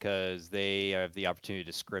of it because they have the opportunity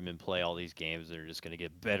to scrim and play all these games. They're just going to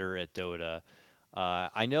get better at Dota.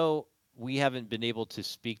 I know we haven't been able to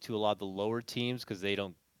speak to a lot of the lower teams because they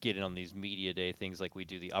don't get in on these media day things like we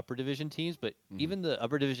do the upper division teams. But even the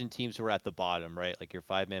upper division teams who are at the bottom, right, like your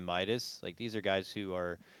 5-man Midas, like these are guys who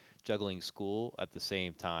are juggling school at the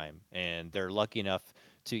same time, and they're lucky enough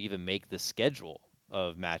to even make the schedule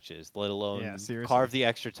of matches, let alone carve the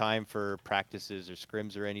extra time for practices or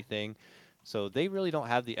scrims or anything. So they really don't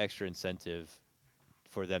have the extra incentive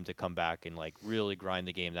for them to come back and like really grind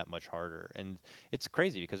the game that much harder. And it's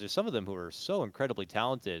crazy because there's some of them who are so incredibly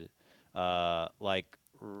talented, like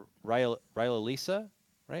Ryla Lisa,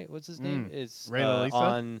 right? What's his name? Is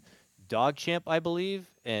on Dog Champ, I believe.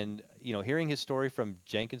 And hearing his story from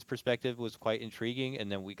Jenkins' perspective was quite intriguing.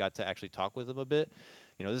 And then we got to actually talk with him a bit.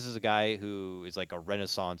 This is a guy who is like a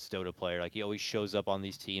renaissance Dota player. Like he always shows up on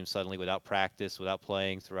these teams suddenly without practice, without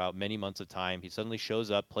playing throughout many months of time. He suddenly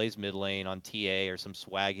shows up, plays mid lane on TA or some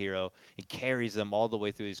swag hero, and carries them all the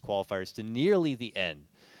way through these qualifiers to nearly the end.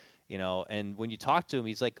 And when you talk to him,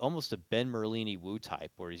 he's like almost a Ben Merlini Wu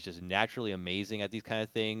type, where he's just naturally amazing at these kind of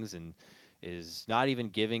things and is not even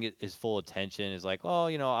giving it his full attention, is like, oh,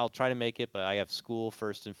 I'll try to make it, but I have school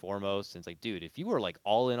first and foremost. And it's like, dude, if you were like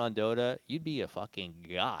all in on Dota, you'd be a fucking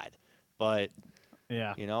god. But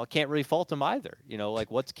yeah, I can't really fault him either. Like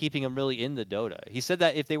what's keeping him really in the Dota? He said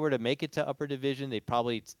that if they were to make it to upper division, he'd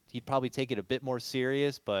probably take it a bit more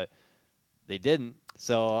serious, but they didn't.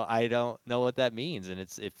 So I don't know what that means. And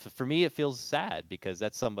for me, it feels sad because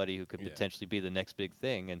that's somebody who could potentially be the next big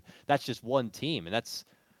thing. And that's just one team. And that's,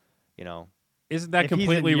 isn't that if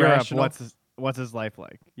completely he's in Europe, rational? What's his life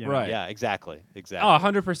like? Right. Yeah, exactly. Oh,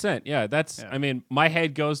 100%. Yeah, that's. I mean, my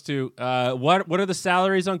head goes to what are the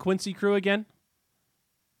salaries on Quincy Crew again?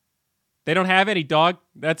 They don't have any, dog.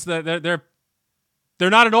 That's they're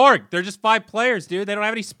not an org. They're just 5 players, dude. They don't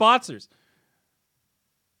have any sponsors.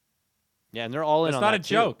 Yeah, and they're all in. It's on not that a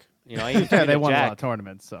joke. They won a lot of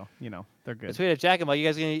tournaments, so they're good. I tweeted at Jack, I'm like, you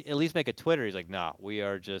guys gonna at least make a Twitter? He's like, nah, we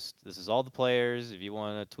are just. This is all the players. If you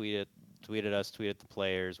want to tweet at us, tweet at the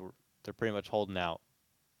players. They're pretty much holding out.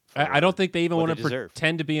 I don't think they even want to deserve.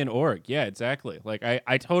 pretend to be an org. Yeah, exactly. Like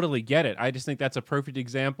I totally get it. I just think that's a perfect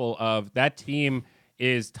example of that team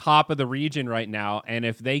is top of the region right now, and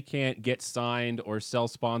if they can't get signed or sell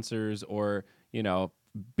sponsors or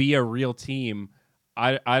be a real team,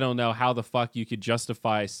 I don't know how the fuck you could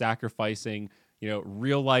justify sacrificing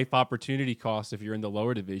real life opportunity costs if you're in the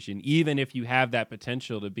lower division, even if you have that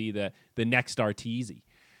potential to be the next Arteezy.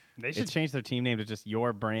 They should change their team name to just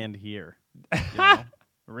Your Brand Here.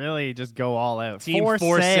 Really, just go all out. Team for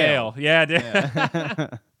sale. Yeah,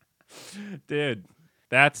 dude. Dude,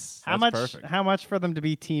 that's perfect. How much for them to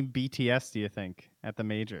be Team BTS? Do you think at the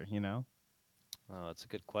major? Oh, that's a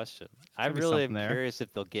good question. I really am curious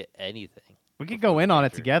if they'll get anything. We could go in on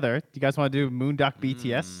it together. Do you guys want to do Moonduck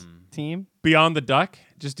BTS team? Beyond the Duck?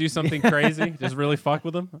 Just do something crazy? Just really fuck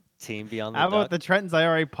with them? Team Beyond the How Duck? How about the Trenton's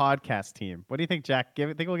IRA podcast team? What do you think, Jack?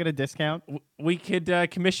 Think we'll get a discount? We could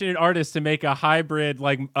commission an artist to make a hybrid,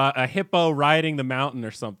 like a hippo riding the mountain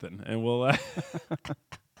or something. And we'll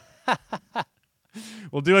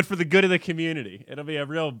we'll do it for the good of the community. It'll be a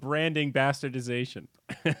real branding bastardization.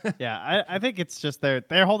 Yeah, I think it's just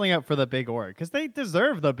they're holding out for the big org because they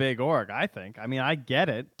deserve the big org. I think. I mean, I get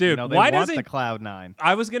it, dude. They why want doesn't the Cloud9?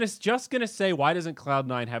 I was just gonna say, why doesn't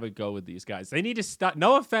Cloud9 have a go with these guys? They need to stop.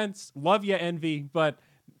 No offense, love you, Envy, but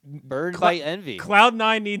burned by envy.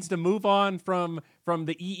 Cloud9 needs to move on from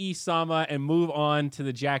the EE Sama and move on to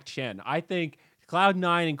the Jack Chen. I think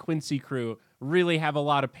Cloud9 and Quincy Crew really have a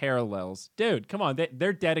lot of parallels. Dude, come on.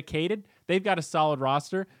 They're dedicated. They've got a solid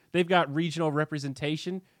roster. They've got regional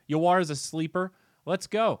representation. Yawar is a sleeper. Let's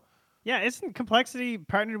go. Yeah, isn't Complexity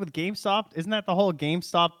partnered with GameStop? Isn't that the whole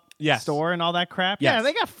GameStop store and all that crap? Yes. Yeah,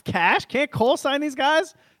 they got cash. Can't Cole sign these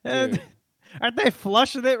guys? And aren't they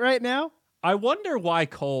flush with it right now? I wonder why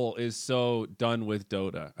Cole is so done with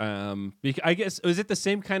Dota. I guess, is it the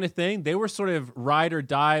same kind of thing? They were sort of ride or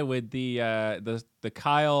die with the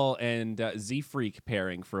Kyle and Z Freak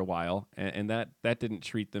pairing for a while, and that didn't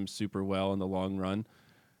treat them super well in the long run.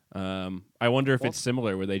 I wonder if it's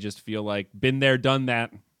similar, where they just feel like been there, done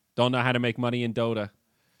that, don't know how to make money in Dota.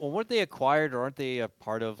 Well, weren't they acquired, or aren't they a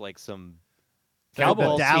part of like some The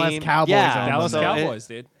football Dallas team? Cowboys Yeah, own them Dallas now. Cowboys,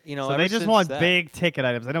 dude. You know, So ever they just since want that- big ticket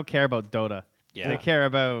items. They don't care about Dota. Yeah. They care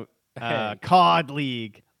about Hey. COD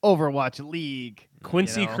League, Overwatch League.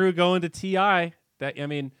 Quincy You know? Crew going to TI.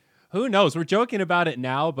 Who knows? We're joking about it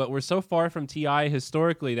now, but we're so far from TI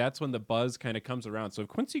historically. That's when the buzz kind of comes around. So if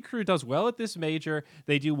Quincy Crew does well at this major,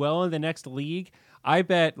 they do well in the next league. I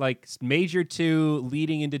bet like major 2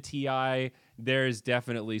 leading into TI, there's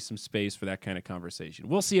definitely some space for that kind of conversation.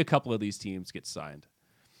 We'll see a couple of these teams get signed.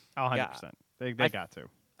 Oh, 100%. Yeah. They I- got to.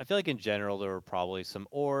 I feel like in general there were probably some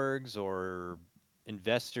orgs or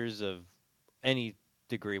investors of any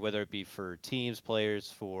degree, whether it be for teams, players,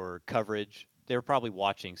 for coverage. They were probably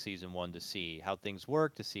watching season 1 to see how things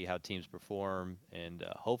work, to see how teams perform, and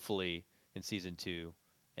hopefully in season 2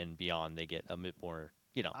 and beyond they get a bit more,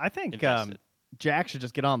 I think invested. Jack should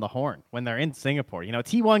just get on the horn when they're in Singapore.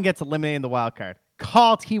 T1 gets eliminated in the wild card.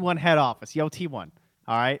 Call T1 head office. Yo, T1.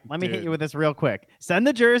 All right, let me hit Dude. you with this real quick. Send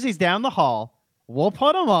the jerseys down the hall. We'll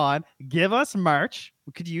put them on. Give us merch.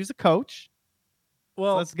 We could use a coach.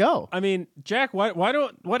 Well, Let's go. I mean, Jack,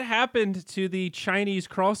 what happened to the Chinese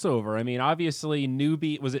crossover? I mean, obviously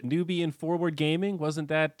Newbie and Forward Gaming? Wasn't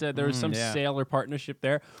that there was some yeah. sale or partnership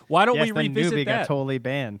there? Why don't Yes, we then revisit Newbie that? got totally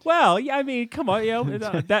banned. Well, yeah, I mean, come on,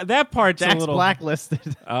 that part's a Jack's little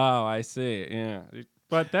blacklisted. Oh, I see. Yeah,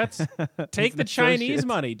 but that's take an the Chinese associate.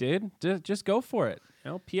 money, dude. Just go for it.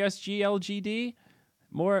 PSG, LGD,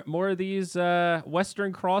 more of these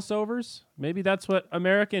Western crossovers. Maybe that's what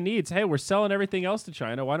America needs. Hey, we're selling everything else to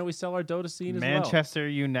China. Why don't we sell our Dota scene as well? Manchester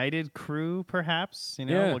United crew, perhaps.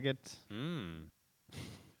 Yeah. We'll get.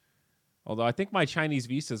 Although I think my Chinese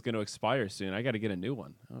visa is going to expire soon. I got to get a new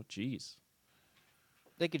one. Oh, jeez.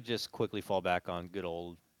 They could just quickly fall back on good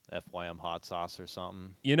old FYM hot sauce or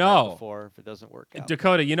something. You know. before if it doesn't work out.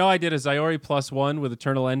 Dakota, I did a Zyori +1 with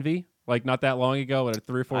Eternal Envy, like not that long ago,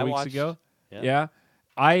 3 or 4 I weeks watched- ago. yeah.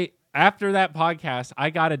 After that podcast,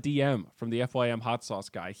 I got a DM from the FYM hot sauce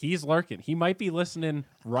guy. He's lurking. He might be listening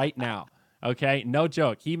right now. Okay, no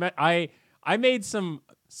joke. I made some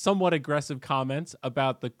somewhat aggressive comments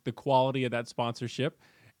about the quality of that sponsorship,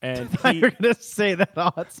 and he, You're gonna say that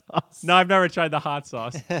hot sauce. no, I've never tried the hot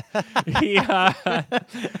sauce.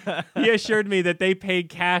 he assured me that they paid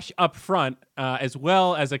cash up front as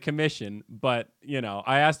well as a commission. But,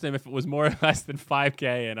 I asked him if it was more or less than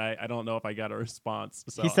 $5K, and I don't know if I got a response.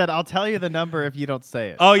 So. He said, "I'll tell you the number if you don't say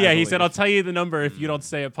it." Oh, I yeah. He said, believe. I'll tell you the number if you don't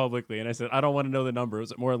say it publicly. And I said, I don't want to know the number.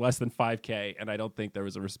 Was it more or less than $5K? And I don't think there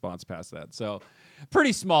was a response past that. So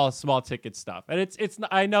pretty small ticket stuff. And it's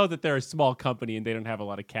I know that they're a small company and they don't have a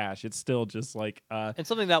lot of cash. It's still just like And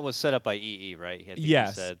something that was set up by EE, right? I think you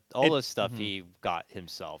Yes. said all this stuff he got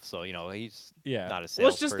himself. So, he's yeah. not a Well,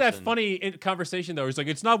 it's just that salesperson. funny conversation though. It's like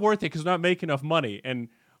it's not worth it because we're not making enough money,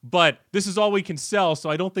 but this is all we can sell, so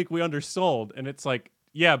I don't think we undersold. And it's like,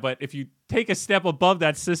 yeah, but if you take a step above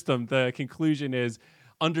that system, the conclusion is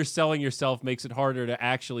underselling yourself makes it harder to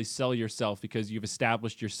actually sell yourself because you've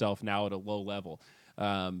established yourself now at a low level.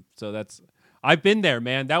 So I've been there,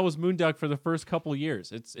 man. That was Moonduck for the first couple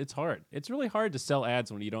years. It's hard. It's really hard to sell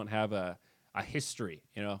ads when you don't have a history,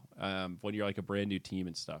 when you're like a brand new team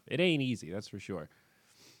and stuff. It ain't easy, that's for sure.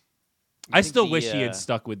 I think still the, wish he had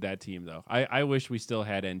stuck with that team, though. I wish we still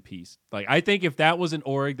had NPs. Like, I think if that was an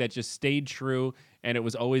org that just stayed true and it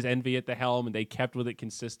was always Envy at the helm and they kept with it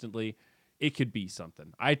consistently, it could be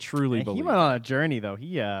something. I truly He believe. went on a journey though. He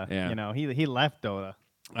Yeah. he left Dota.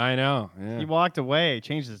 I know. Yeah. He walked away,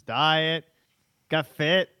 changed his diet, got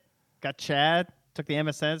fit, got Chad, took the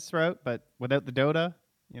MSN's route, but without the Dota,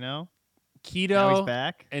 now he's Keto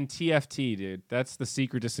back. and TFT, dude. That's the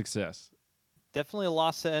secret to success. Definitely a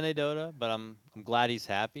loss to NA Dota, but I'm glad he's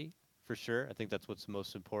happy for sure. I think that's what's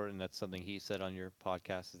most important. That's something he said on your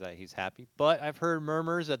podcast is that he's happy. But I've heard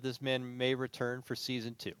murmurs that this man may return for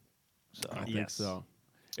season 2. So I think Yes. so.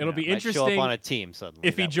 It'll be might show up interesting on a team suddenly.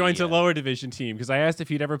 if he that we, joins a lower division team, because I asked if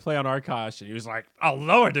he'd ever play on Arkosh, and he was like, "A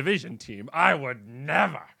lower division team? I would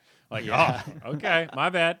never." Like, Yeah. oh, okay, my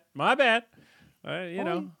bad.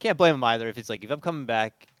 Can't blame him either. If I'm coming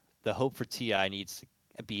back, the hope for TI needs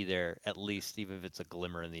to be there at least, even if it's a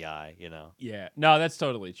glimmer in the eye. Yeah, no, that's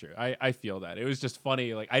totally true. I feel that. It was just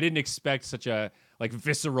funny. Like, I didn't expect such a like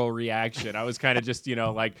visceral reaction. I was kind of just,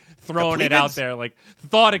 like throwing it out there, like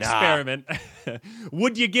thought experiment.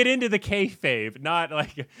 Would you get into the kayfabe? Not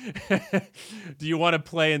like, do you want to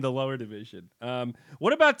play in the lower division?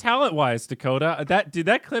 What about talent-wise, Dakota?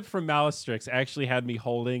 That clip from Malastrix actually had me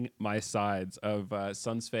holding my sides of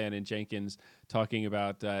Suns fan and Jenkins talking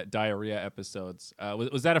about diarrhea episodes.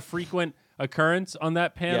 Was that a frequent occurrence on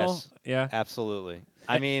that panel? Yes, yeah, absolutely.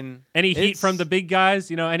 I mean, any heat from the big guys?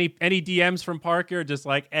 Any DMs from Parker? Just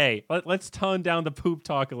like, hey, let's tone down the poop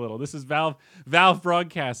talk a little. This is Valve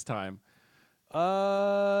broadcast time.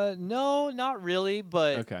 No, not really.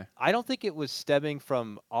 But okay. I don't think it was stemming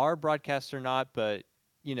from our broadcast or not. But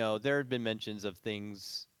there had been mentions of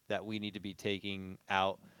things that we need to be taking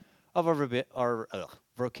out of our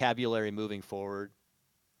vocabulary moving forward.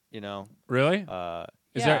 Really?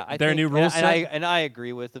 Is yeah, there a new rule set? And I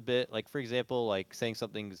agree with a bit. Like, for example, like saying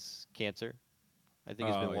something's cancer. I think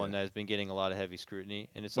it's been one that has been getting a lot of heavy scrutiny.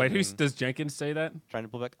 And it's wait, does Jenkins say that? Trying to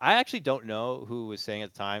pull back. I actually don't know who was saying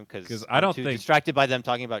at the time because I don't too think distracted by them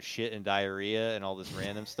talking about shit and diarrhea and all this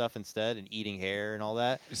random stuff instead and eating hair and all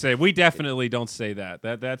that. Say we definitely don't say that.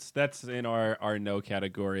 That's in our no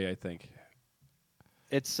category. I think.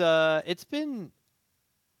 It's been.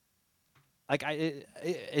 Like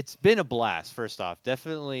it's been a blast. First off,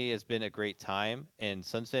 definitely has been a great time, and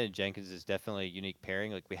Sunset and Jenkins is definitely a unique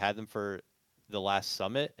pairing. Like we had them for the last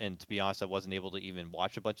summit, and to be honest, I wasn't able to even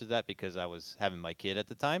watch a bunch of that because I was having my kid at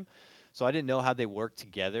the time, so I didn't know how they worked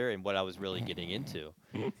together and what I was really getting into.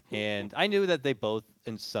 And I knew that they both,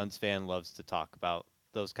 and Suns fan loves to talk about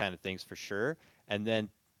those kind of things for sure. And then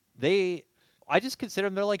I just consider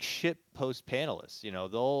them they're like shit post panelists.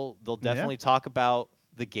 They'll definitely talk about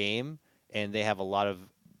the game. And they have a lot of,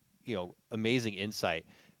 amazing insight.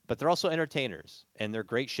 But they're also entertainers, and they're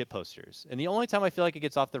great shit posters. And the only time I feel like it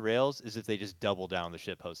gets off the rails is if they just double down the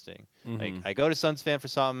shit posting. Like, I go to Suns fan for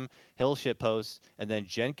something, he'll shit post, and then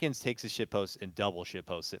Jenkins takes his shit post and double shit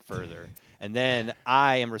posts it further. And then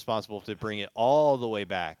I am responsible to bring it all the way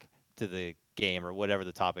back to the game or whatever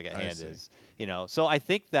the topic at hand is. So I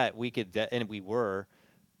think that we could, and we were,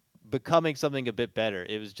 becoming something a bit better.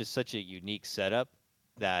 It was just such a unique setup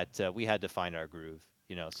that we had to find our groove,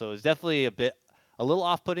 So it was definitely a little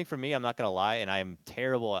off-putting for me. I'm not gonna lie, and I'm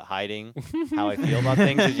terrible at hiding how I feel about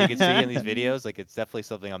things, as you can see in these videos. Like it's definitely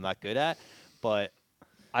something I'm not good at, but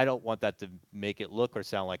I don't want that to make it look or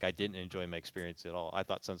sound like I didn't enjoy my experience at all. I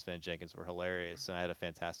thought Suns fan Jenkins were hilarious, and I had a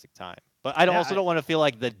fantastic time. But I don't want to feel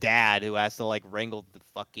like the dad who has to like wrangle the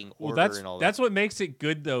fucking order and all that. That's what makes it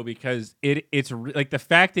good though, because it's like the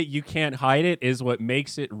fact that you can't hide it is what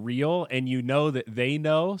makes it real, and that they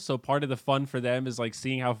know. So part of the fun for them is like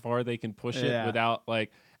seeing how far they can push it without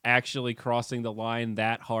like actually crossing the line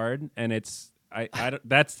that hard, and it's.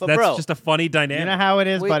 That's bro, just a funny dynamic. You know how it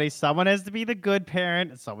is, buddy. Someone has to be the good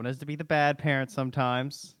parent, and someone has to be the bad parent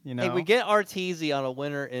sometimes. Hey, we get Arteezy on a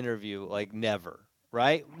winter interview like never,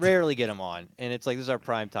 right? Rarely get him on, and it's like this is our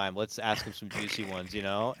prime time. Let's ask him some juicy ones,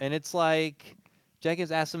 And it's like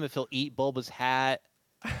Jenkins asked him if he'll eat Bulba's hat.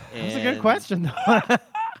 That's a good question, though.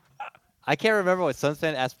 I can't remember what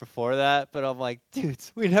Sunset asked before that, but I'm like,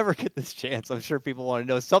 dudes, we never get this chance. I'm sure people want to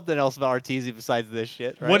know something else about Arteezy besides this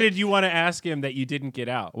shit, right? What did you want to ask him that you didn't get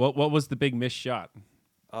out? What was the big missed shot?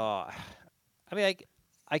 I mean,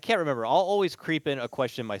 I can't remember. I'll always creep in a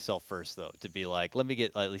question myself first, though, to be like, let me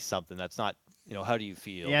get at least something that's not, how do you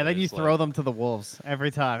feel? Yeah, then you throw them to the wolves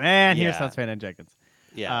every time. And here's Suns fan and Jenkins.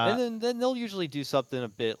 Yeah, and then they'll usually do something a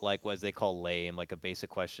bit like what they call lame, like a basic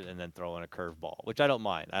question, and then throw in a curveball, which I don't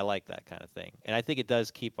mind. I like that kind of thing, and I think it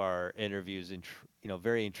does keep our interviews,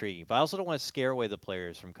 very intriguing. But I also don't want to scare away the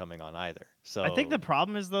players from coming on either. So I think the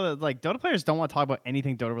problem is though, like Dota players don't want to talk about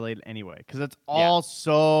anything Dota related anyway, because it's all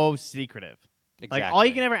so secretive. Exactly. Like all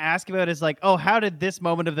you can ever ask about is like, oh, how did this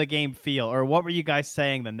moment of the game feel, or what were you guys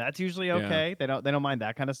saying? Then that's usually okay. Yeah. They don't mind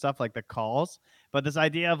that kind of stuff, like the calls. But this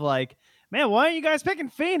idea of like, man, why aren't you guys picking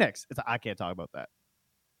Phoenix? I can't talk about that.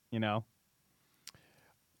 Yeah.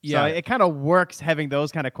 So it kind of works having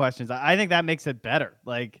those kind of questions. I think that makes it better.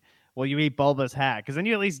 Like, will you eat Bulba's hat? Because then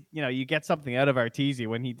you at least you get something out of Arteezy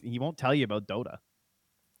when he won't tell you about Dota.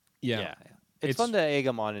 Yeah. It's fun to egg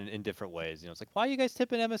them on in different ways. It's like, why are you guys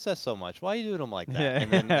tipping MSS so much? Why are you doing them like that? Yeah.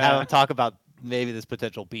 And then have them talk about maybe this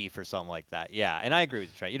potential beef or something like that. Yeah, and I agree with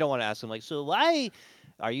you, Trent. You don't want to ask them like, so why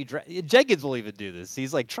are you Jenkins will even do this.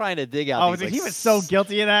 He's like trying to dig out. Oh, dude, he was so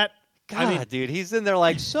guilty of that. God, dude, he's in there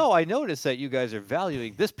like, so I noticed that you guys are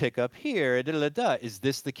valuing this pickup here. Is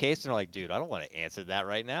this the case? And they're like, dude, I don't want to answer that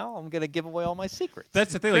right now. I'm going to give away all my secrets.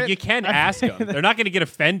 That's the thing. Like, you can ask them. They're not going to get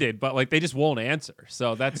offended, but like they just won't answer.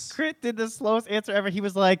 So that's... Crit did the slowest answer ever. He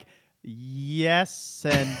was like, yes,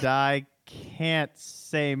 and I can't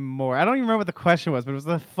say more. I don't even remember what the question was, but it was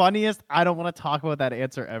the funniest. I don't want to talk about that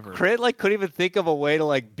answer ever. Crit like couldn't even think of a way to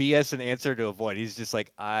like BS an answer to avoid. He's just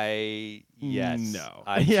like, I No.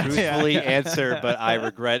 truthfully answer, but I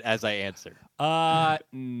regret as I answer.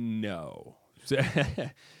 No.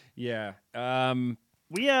 Yeah.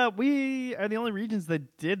 We are the only regions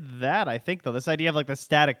that did that, I think, though. This idea of like the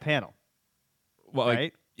static panel. Well, right?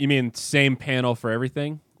 like, you mean same panel for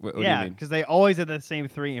everything? What do you Yeah, mean? because they always had the same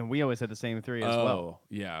 3, and we always had the same 3 as well.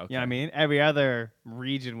 Yeah. Okay. You know what I mean? Every other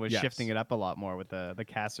region was Yes. shifting it up a lot more with the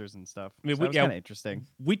casters and stuff. I mean, So that was kind of interesting.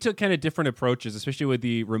 We took kind of different approaches, especially with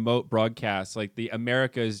the remote broadcasts. Like the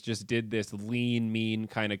Americas just did this lean, mean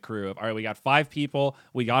kind of crew of, all right, we got 5 people,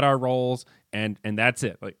 we got our roles, and that's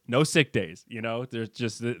it. Like no sick days, you know. There's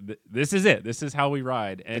just this is it. This is how we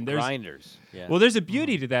ride. And The there's grinders. Yeah. well, there's a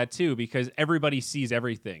beauty to that too because everybody sees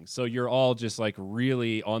everything, so you're all just like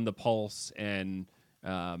really on the pulse, and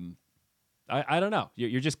I don't know.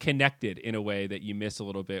 You're just connected in a way that you miss a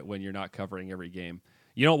little bit when you're not covering every game.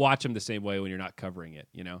 You don't watch them the same way when you're not covering it,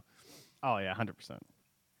 you know. Oh, yeah, 100%.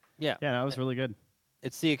 yeah. Yeah, that was really good.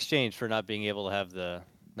 It's the exchange for not being able to have the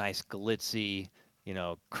nice glitzy,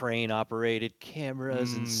 crane operated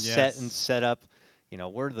cameras and set and yes. setup.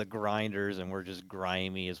 We're the grinders and we're just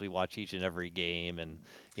grimy as we watch each and every game and,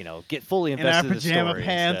 get fully In our invested in the pajama story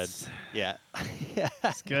pants. instead. Yeah. Yeah.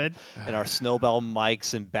 It's good. And our snowball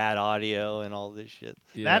mics and bad audio and all this shit.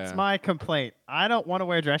 That's Yeah. my complaint. I don't want to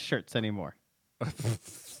wear dress shirts anymore.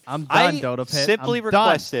 I'm done, I Dodo Pit. simply I'm done.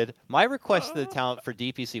 requested my request to the talent for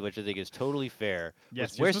DPC, which I think is totally fair.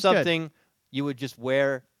 Yes, was wear yours was good. something you would just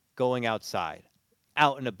wear going outside,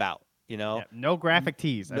 out and about. Yeah, no graphic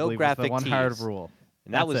tees. I No believe was graphic the one hard tees. rule.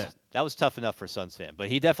 And that That's was tough enough for Suns fan, but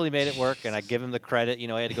he definitely made it work, and I give him the credit.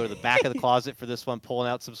 I had to go to the back of the closet for this one, pulling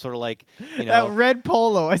out some sort of like, That red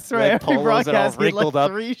polo. I swear, red every polos that all broadcast he had like wrinkled up.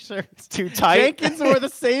 3 shirts. too tight. Jenkins wore the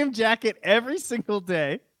same jacket every single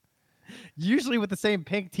day, usually with the same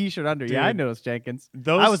pink T-shirt under. Yeah, I Dude, noticed Jenkins.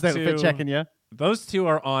 those I was there two- fit checking you. Those two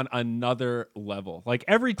are on another level. Like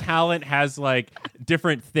every talent has like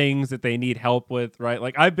different things that they need help with, right?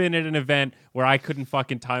 Like I've been at an event where I couldn't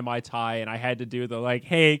fucking tie my tie and I had to do the like,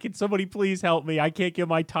 hey, can somebody please help me? I can't get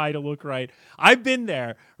my tie to look right. I've been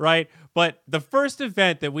there, right? But the first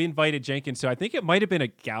event that we invited Jenkins to, I think it might have been a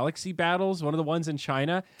Galaxy Battles, one of the ones in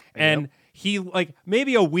China. And he like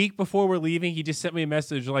maybe a week before we're leaving, he just sent me a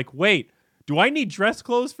message like, wait, do I need dress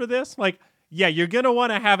clothes for this? Like, yeah, you're going to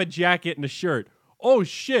want to have a jacket and a shirt. Oh,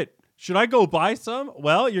 shit. Should I go buy some?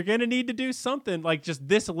 Well, you're going to need to do something like just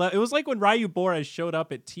this. It was like when Ryu Boras showed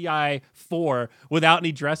up at TI4 without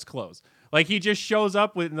any dress clothes. Like he just shows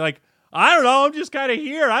up with like, I don't know. I'm just kind of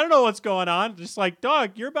here. I don't know what's going on. Just like,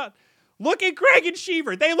 dog, you're about... Look at Greg and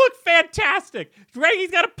Sheaver. They look fantastic. Greg,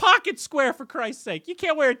 he's got a pocket square, for Christ's sake. You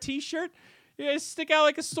can't wear a T-shirt. You stick out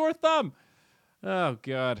like a sore thumb. Oh,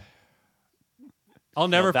 God. I'll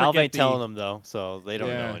never Valve forget ain't telling them though, so they don't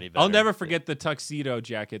know any better. I'll never forget the tuxedo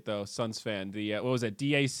jacket though, Suns fan. The what was it,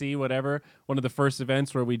 DAC, whatever. One of the first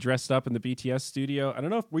events where we dressed up in the BTS studio. I don't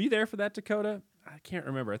know if were you there for that, Dakota? I can't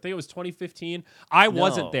remember. I think it was 2015. I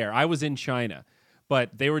wasn't No. there. I was in China,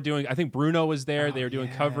 but they were doing. I think Bruno was there. They were doing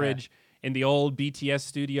coverage in the old BTS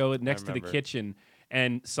studio next to the remember. kitchen.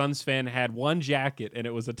 And Suns fan had one jacket, and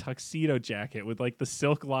it was a tuxedo jacket with like the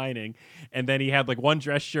silk lining, and then he had like one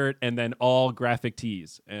dress shirt, and then all graphic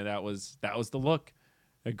tees, and that was the look,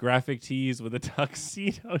 a graphic tees with a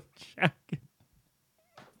tuxedo jacket.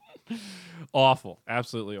 Awful,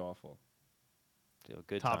 absolutely awful.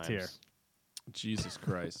 Good Top times. tier. Jesus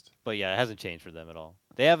Christ. But yeah, it hasn't changed for them at all.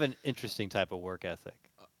 They have an interesting type of work ethic.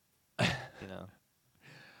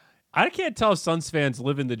 I can't tell if Suns fans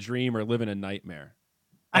live in the dream or live in a nightmare.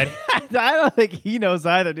 I don't think he knows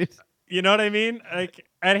either, dude. You know what I mean? Like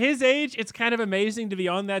at his age, it's kind of amazing to be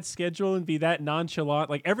on that schedule and be that nonchalant.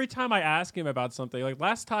 Like every time I ask him about something, like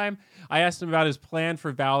last time I asked him about his plan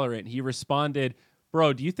for Valorant, he responded,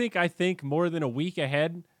 "Bro, do you think I think more than a week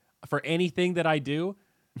ahead for anything that I do?"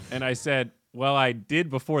 And I said, "Well, I did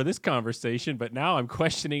before this conversation, but now I'm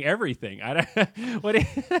questioning everything." I don't, what?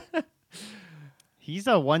 He's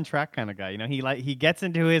a one-track kind of guy. He gets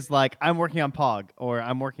into his like, I'm working on Pog or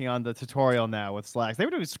I'm working on the tutorial now with Slacks. They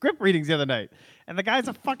were doing script readings the other night, and the guy's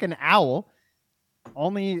a fucking owl.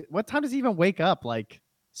 Only what time does he even wake up? Like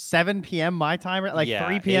 7 p.m. my time, like Yeah,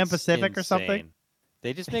 3 p.m. it's Pacific or something. insane.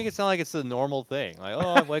 They just make it sound like it's a normal thing. Like, oh,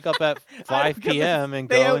 I wake up at 5 Because p.m. and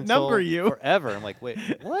they go outnumber until you. forever. I'm like, wait,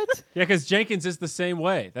 what? Yeah, because Jenkins is the same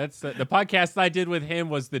way. That's the podcast I did with him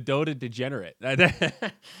was the Dota Degenerate.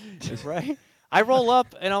 Right? I roll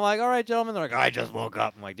up and I'm like, all right, gentlemen. They're like, I just woke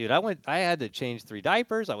up. I'm like, dude, I had to change 3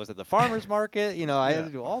 diapers. I was at the farmer's market. I had to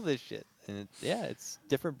do all this shit. and it's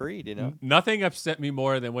different breed, you know. Nothing upset me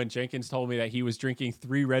more than when Jenkins told me that he was drinking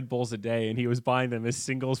 3 Red Bulls a day and he was buying them as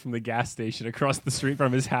singles from the gas station across the street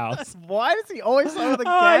from his house. Why does he always go to the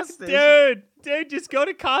gas station? Dude, just go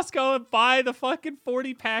to Costco and buy the fucking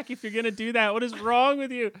 40-pack if you're going to do that. What is wrong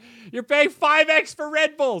with you? You're paying 5X for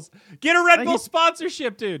Red Bulls. Get a Red Bull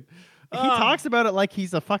sponsorship, dude. He talks about it like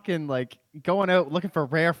he's a fucking, like, going out looking for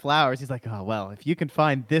rare flowers. He's like, oh, well, if you can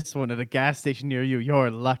find this one at a gas station near you,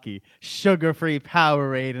 you're lucky. Sugar-free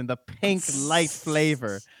Powerade and the pink light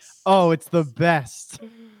flavor. Oh, it's the best.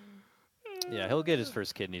 Yeah, he'll get his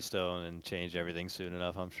first kidney stone and change everything soon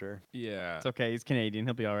enough, I'm sure. Yeah. It's okay. He's Canadian.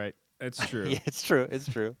 He'll be all right. It's true. Yeah, it's true. It's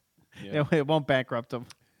true. Yeah. It won't bankrupt him.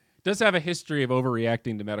 Does have a history of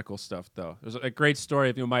overreacting to medical stuff, though. There's a great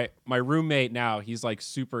story of my roommate now. He's like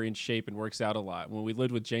super in shape and works out a lot. When we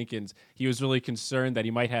lived with Jenkins, he was really concerned that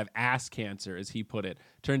he might have ass cancer, as he put it.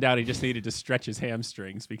 Turned out he just needed to stretch his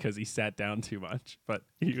hamstrings because he sat down too much. But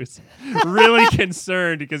he was really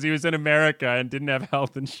concerned because he was in America and didn't have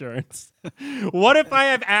health insurance. What if I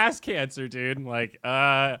have ass cancer, dude? I'm like,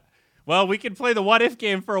 well, we can play the what if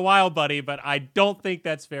game for a while, buddy, but I don't think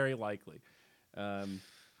that's very likely.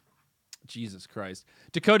 Jesus Christ.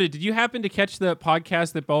 Dakota, did you happen to catch the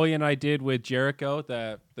podcast that Bowie and I did with Jericho,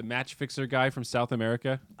 the match fixer guy from South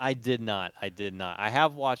America? I did not. I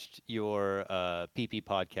have watched your PP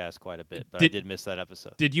podcast quite a bit, but I did miss that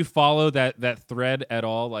episode. Did you follow that thread at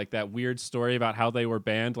all? Like that weird story about how they were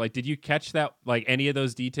banned? Like, did you catch that? Like any of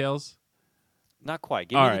those details? Not quite.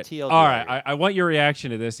 Give me the TLDR. All right. I want your reaction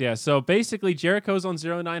to this. Yeah. So basically, Jericho's on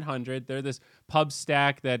 0900. They're this pub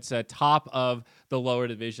stack that's top of the lower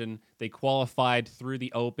division. They qualified through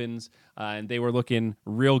the opens, and they were looking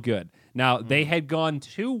real good. Now, they had gone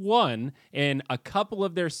 2-1 in a couple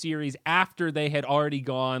of their series after they had already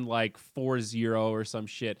gone like 4-0 or some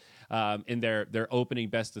shit in their opening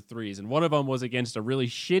best of threes. And one of them was against a really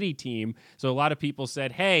shitty team. So a lot of people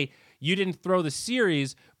said, hey, you didn't throw the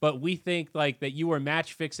series, but we think like that you were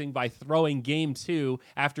match fixing by throwing game 2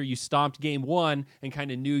 after you stomped game 1 and kind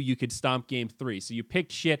of knew you could stomp game 3. So you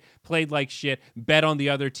picked shit, played like shit, bet on the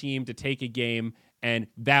other team to take a game, and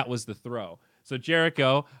that was the throw. So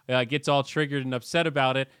Jericho gets all triggered and upset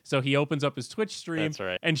about it. So he opens up his Twitch stream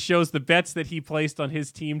and shows the bets that he placed on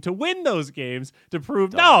his team to win those games to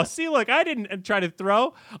prove, no, see, look, I didn't try to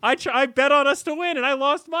throw. I bet on us to win, and I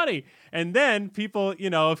lost money. And then people,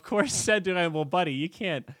 of course, said to him, well, buddy, you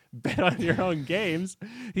can't bet on your own games.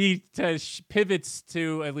 He pivots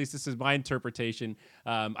to, at least this is my interpretation,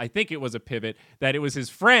 I think it was a pivot, that it was his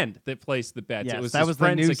friend that placed the bets. Yes, it was that his was the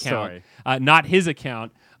friend's news account, story. not his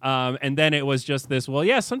account. And then it was just this, well,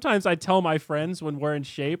 yeah, sometimes I tell my friends when we're in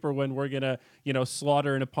shape or when we're going to,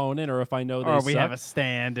 slaughter an opponent, or if I know they Or we suck. have a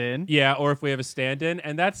stand-in. Yeah, or if we have a stand-in.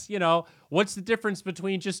 And that's, what's the difference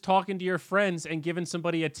between just talking to your friends and giving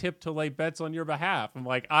somebody a tip to lay bets on your behalf? I'm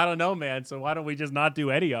like, I don't know, man. So why don't we just not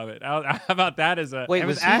do any of it? How about that as a... Wait, It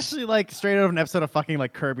was actually like straight out of an episode of fucking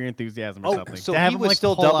like Curb Your Enthusiasm or something. So They have he him, was like,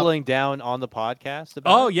 still pull up- doubling down on the podcast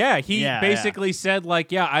about Oh, it? yeah. He Yeah, basically said,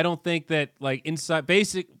 like, yeah, I don't think that, like,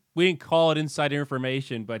 we didn't call it inside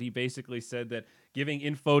information, but he basically said that giving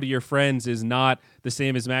info to your friends is not the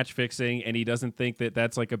same as match fixing, and he doesn't think that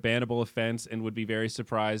that's like a bannable offense and would be very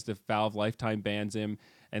surprised if Valve lifetime bans him.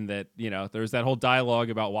 And that, there's that whole dialogue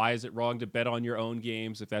about why is it wrong to bet on your own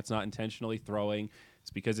games if that's not intentionally throwing.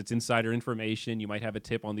 It's because it's insider information. You might have a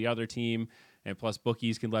tip on the other team, and plus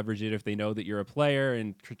bookies can leverage it if they know that you're a player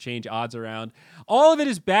and change odds around. All of it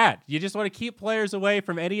is bad. You just want to keep players away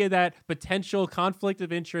from any of that potential conflict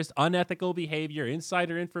of interest, unethical behavior,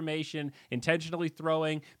 insider information, intentionally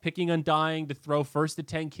throwing, picking Undying to throw first to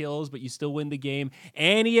 10 kills, but you still win the game.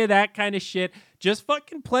 Any of that kind of shit. Just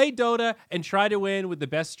fucking play Dota and try to win with the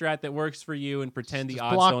best strat that works for you and pretend the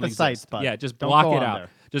odds block don't the exist. sites, bud. Yeah, just Don't block go it on out. there.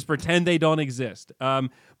 Just pretend they don't exist.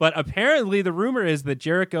 But apparently the rumor is that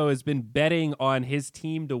Jericho has been betting on his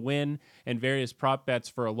team to win and various prop bets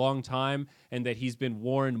for a long time, and that he's been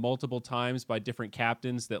warned multiple times by different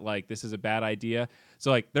captains that, like, this is a bad idea. So,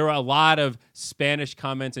 like, there were a lot of Spanish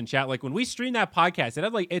comments in chat. Like, when we streamed that podcast,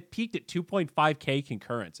 it peaked at 2.5K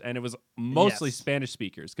concurrence, and it was mostly Spanish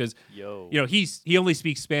speakers because, he only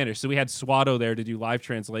speaks Spanish. So we had Swado there to do live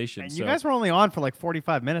translation. And so. you guys were only on for like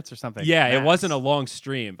 45 minutes or something. Yeah, it Max. wasn't a long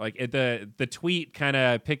stream. Like the tweet kind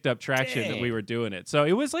of picked up traction that we were doing it. So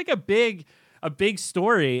it was like a big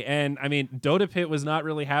story. And I mean, Dota Pit was not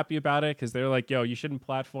really happy about it because they're like, yo, you shouldn't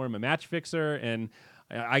platform a match fixer. And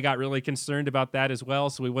I got really concerned about that as well.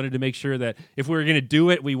 So we wanted to make sure that if we were going to do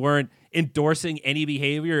it, we weren't endorsing any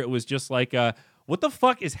behavior. It was just like what the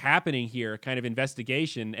fuck is happening here kind of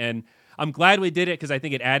investigation. And I'm glad we did it because I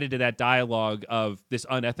think it added to that dialogue of this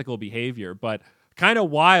unethical behavior. But kind of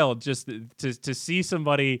wild just to see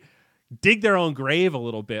somebody dig their own grave a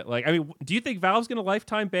little bit. Like, I mean, do you think Valve's going to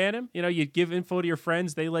lifetime ban him? You know, you give info to your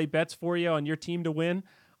friends, they lay bets for you on your team to win.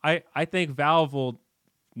 I think Valve will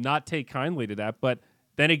not take kindly to that. But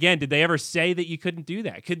then again, did they ever say that you couldn't do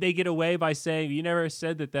that? Could they get away by saying, you never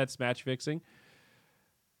said that that's match fixing?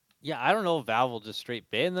 Yeah, I don't know if Valve will just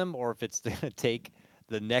straight ban them or if it's going to take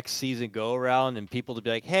the next season go around and people to be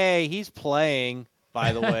like, hey, he's playing,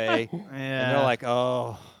 by the way. Yeah. And they're like,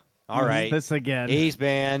 oh, all right. This again. He's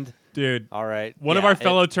banned. Dude, all right. One of our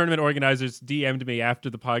fellow tournament organizers DM'd me after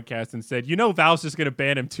the podcast and said, Valve's just going to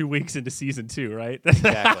ban him 2 weeks into season 2, right?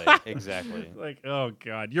 Exactly. Like, oh,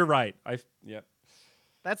 God, you're right. Yep.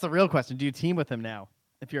 That's the real question. Do you team with him now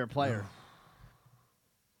if you're a player?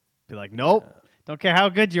 Be like, nope. Don't care how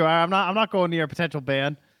good you are. I'm not going near a potential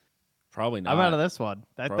ban. Probably not. I'm out of this one.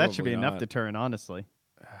 That should be enough not. deterrent, honestly.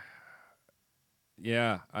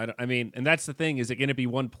 Yeah, I mean, and that's the thing. Is it going to be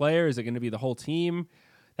one player? Is it going to be the whole team?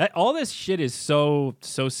 All this shit is so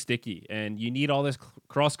sticky, and you need all this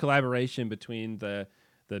cross collaboration between the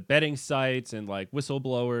betting sites and like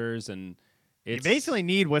whistleblowers, and you basically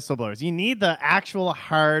need whistleblowers. You need the actual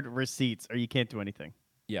hard receipts, or you can't do anything.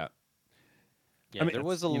 Yeah. Yeah, I mean, there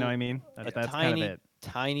was you know what I mean? That's kind of it.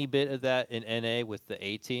 Tiny bit of that in NA with the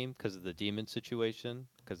A team because of the Demon situation,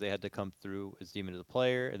 because they had to come through as Demon as a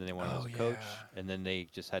player, and then they went as a coach, and then they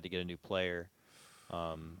just had to get a new player.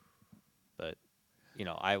 But you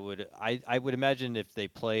know, I would imagine if they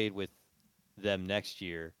played with them next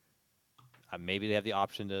year, maybe they have the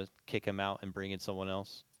option to kick him out and bring in someone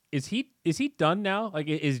else. Is he done now? Like,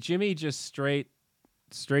 is Jimmy just straight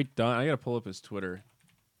done? I gotta pull up his Twitter.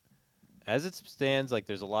 As it stands, like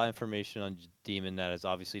there's a lot of information on Demon that has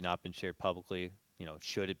obviously not been shared publicly. You know,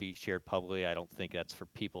 should it be shared publicly? I don't think that's for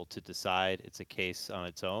people to decide. It's a case on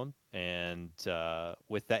its own. And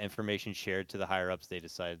with that information shared to the higher ups, they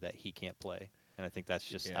decided that he can't play. And I think that's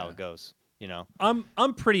just how it goes. You know,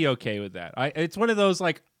 I'm pretty okay with that. It's one of those,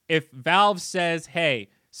 like, if Valve says, hey,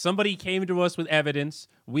 somebody came to us with evidence,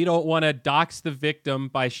 we don't want to dox the victim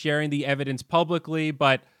by sharing the evidence publicly,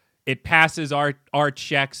 but it passes our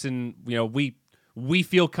checks, and you know we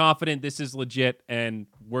feel confident this is legit, and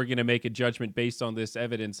we're gonna make a judgment based on this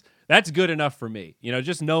evidence. That's good enough for me. You know,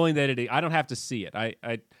 just knowing that I don't have to see it.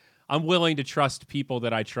 I'm willing to trust people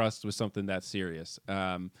that I trust with something that serious.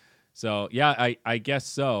 So yeah, I guess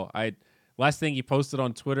so. Last thing he posted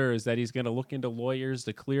on Twitter is that he's gonna look into lawyers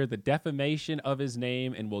to clear the defamation of his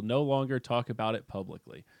name and will no longer talk about it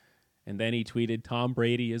publicly. And then he tweeted, "Tom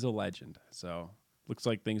Brady is a legend." So. Looks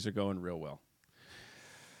like things are going real well.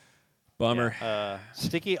 Bummer. Yeah,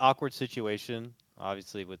 sticky, awkward situation.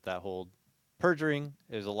 Obviously, with that whole perjuring,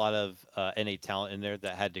 there's a lot of NA talent in there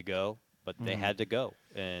that had to go, but they had to go.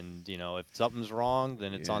 And, you know, if something's wrong,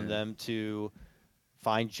 then it's on them to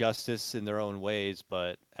find justice in their own ways.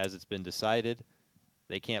 But as it's been decided,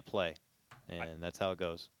 they can't play. And that's how it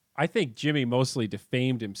goes. I think Jimmy mostly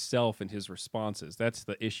defamed himself in his responses. That's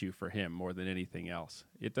the issue for him more than anything else.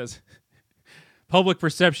 It does... Public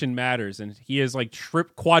perception matters, and he has like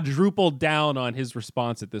quadrupled down on his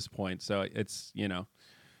response at this point. So it's, you know,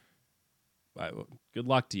 good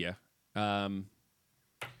luck to you.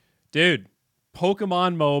 Dude,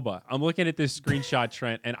 Pokemon MOBA. I'm looking at this screenshot,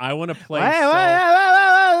 Trent, and I want to play. Wait.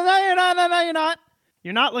 No, you're not. No, you're not.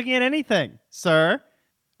 You're not looking at anything, sir.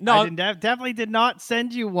 No, I definitely did not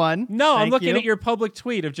send you one. No, Thank I'm looking you. at your public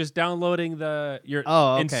tweet of just downloading installing.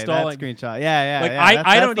 That screenshot. Yeah. Like, yeah. I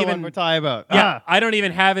that's don't the even. one we're talking about. Yeah, I don't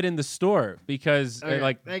even have it in the store because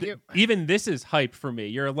Okay, thank you. even this is hype for me.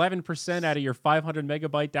 You're 11% out of your 500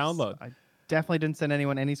 megabyte download. I definitely didn't send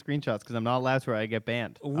anyone any screenshots because I'm not allowed to or I get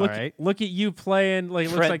banned. Look, all right? Look at you playing. Like,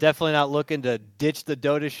 Trent looks like, definitely not looking to ditch the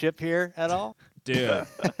Dota ship here at all. dude.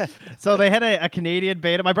 So they had a Canadian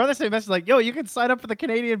beta. My brother sent me a message like, yo, you can sign up for the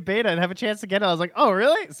Canadian beta and have a chance to get it. I was like, oh,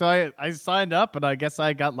 really? So I signed up, and I guess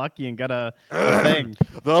I got lucky and got a thing.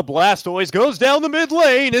 The Blastoise goes down the mid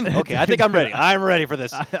lane. And okay, I think I'm ready. I'm ready for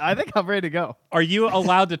this. I think I'm ready to go. Are you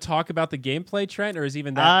allowed to talk about the gameplay, Trent, or is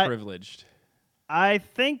even that privileged? I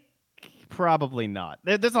think probably not.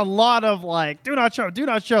 There's a lot of like, do not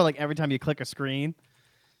show, like every time you click a screen.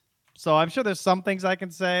 So I'm sure there's some things I can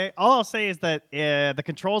say. All I'll say is that the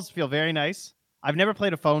controls feel very nice. I've never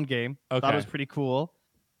played a phone game. Okay. Thought it was pretty cool.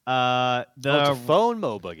 It's a phone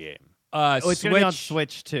MOBA game. It's going to be on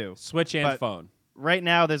Switch too. Switch and But phone. Right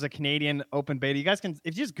now, there's a Canadian open beta. You guys can,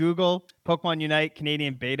 if you just Google Pokemon Unite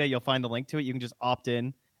Canadian beta, you'll find the link to it. You can just opt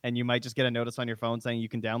in, and you might just get a notice on your phone saying you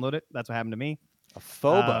can download it. That's what happened to me. A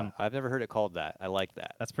FOBA. Um, I've never heard it called that. I like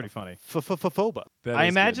that. That's pretty funny. FOBA. That I is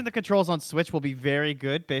imagine good. the controls on Switch will be very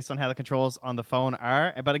good based on how the controls on the phone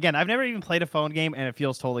are. But again, I've never even played a phone game and it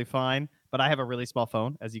feels totally fine. But I have a really small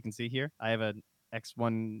phone, as you can see here. I have an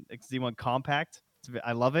XZ1 Compact.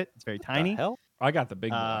 I love it. It's very The tiny. hell? I got the big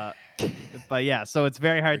boy. But yeah, so it's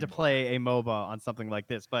very hard to play a MOBA on something like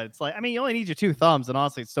this. But it's like, I mean, you only need your 2 thumbs, and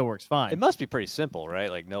honestly, it still works It fine. must be pretty simple, right?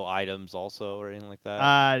 Like no items also or anything like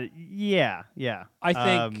that. Yeah. I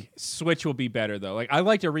think Switch will be better though. Like I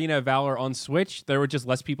liked Arena of Valor on Switch. There were just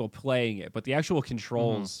less people playing it, but the actual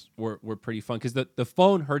controls were pretty fun because the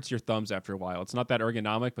phone hurts your thumbs after a while. It's not that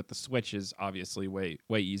ergonomic, but the Switch is obviously way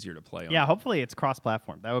easier to play on. Yeah, hopefully it's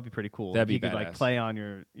cross-platform. That would be pretty cool. That'd be you could like badass. play on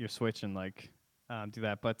your Switch and like do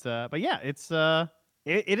that. But yeah,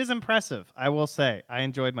 it is impressive. I will say, I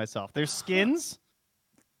enjoyed myself. There's skins.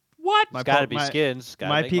 What? It's got to be my- skins. Gotta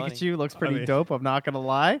My make money. Pikachu looks pretty mean- dope. I'm not gonna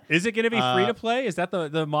lie. Is it going to be free to play? Is that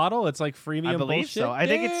the model? It's like freemium I believe bullshit? so. I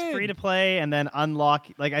think it's free to play and then unlock.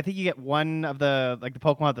 Like I think you get one of the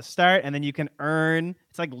Pokemon at the start, and then you can earn.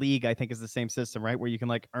 It's like League. I think is the same system, right? Where you can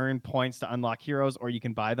like earn points to unlock heroes, or you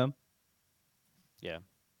can buy them. Yeah.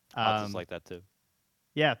 Lots Um, like that too.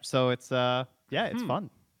 yeah. So it's it's fun.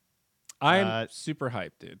 I'm super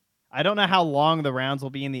hyped, dude. I don't know how long the rounds will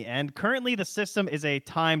be in the end. Currently, the system is a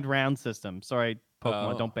timed round system. Sorry,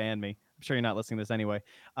 Pokemon, Oh. don't ban me. I'm sure you're not listening to this anyway.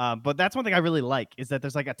 But that's one thing I really like is that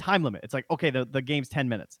there's like a time limit. It's like, okay, the game's 10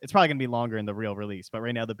 minutes. It's probably going to be longer in the real release, but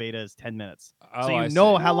right now the beta is 10 minutes. Oh, so I you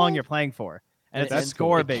know see. how long you're playing for. And it's a That's cool.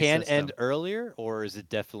 score-based It can system. end earlier, or is it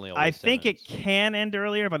definitely? Always I 10 think it minutes? can end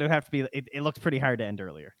earlier, but it would have to be. It looks pretty hard to end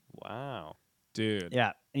earlier. Wow. Dude.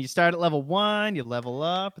 Yeah, and you start at level 1, you level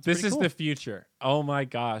up. It's This pretty is cool. the future. Oh my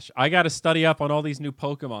gosh. I got to study up on all these new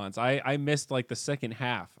Pokemons. I missed like the second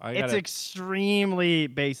half. It's extremely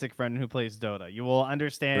basic for anyone who plays Dota. You will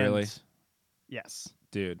understand. Really? Yes.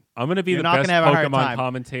 Dude, I'm going to be You're the not best gonna have a hard Pokemon time.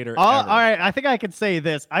 commentator All ever. right, I think I can say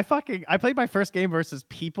this. I played my first game versus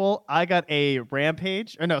people. I got a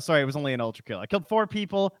rampage. Or no, sorry, it was only an ultra kill. I killed 4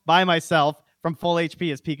 people by myself from full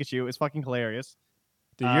HP as Pikachu. It was fucking hilarious.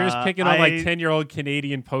 Dude, you're just picking on like I- 10-year-old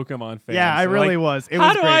Canadian Pokemon fans. Yeah, I They're really like, was. It "How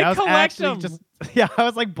was do great. I was collect actually them?" just I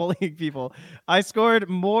was like bullying people. I scored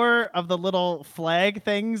more of the little flag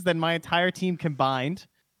things than my entire team combined.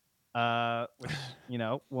 Which,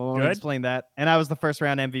 won't Good. explain that. And I was the first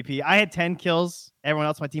round MVP. I had 10 kills. Everyone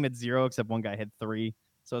else on my team had 0, except one guy had 3.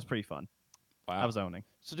 So it was pretty fun. Wow. I was owning.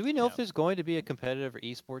 So do we know Yeah. if there's going to be a competitive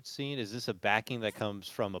esports scene? Is this a backing that comes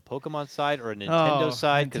from a Pokemon side or a Oh, Nintendo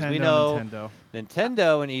side? Because we know Nintendo.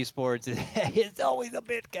 Nintendo and esports it's always a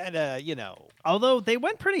bit kind of, Although they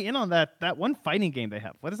went pretty in on that one fighting game they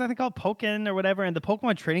have. What is that thing called? Pokken or whatever. And the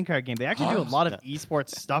Pokemon trading card game. They actually do a lot of esports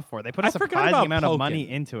stuff for it. They put I a forgot surprising about amount of Pokken. money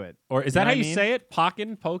into it. Or is You that know how what you I mean? say it?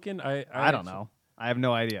 Pokken? I don't know. I have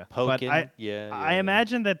no idea. But Pokken. Yeah. I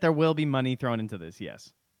imagine that there will be money thrown into this,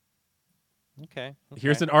 yes. Okay.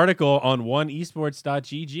 Here's an article on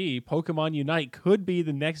oneesports.gg. Pokemon Unite could be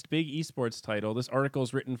the next big esports title. This article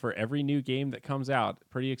is written for every new game that comes out.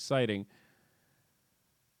 Pretty exciting.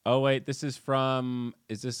 Oh, wait. This is from,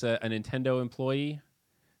 is this a Nintendo employee?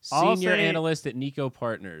 I'll Senior say- analyst at Nico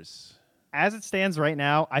Partners. As it stands right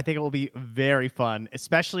now, I think it will be very fun,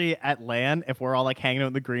 especially at LAN if we're all like hanging out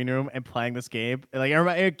in the green room and playing this game. Like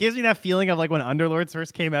it gives me that feeling of like when Underlords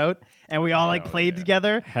first came out and we all like Hell played yeah.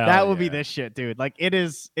 together. Hell that would be yeah. this shit, dude. Like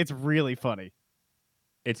it's really funny.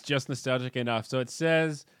 It's just nostalgic enough. So it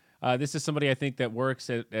says, this is somebody I think that works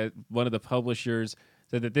at one of the publishers,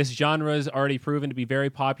 said that this genre is already proven to be very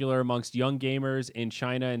popular amongst young gamers in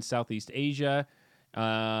China and Southeast Asia.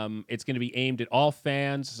 It's going to be aimed at all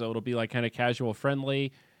fans, so it'll be like kind of casual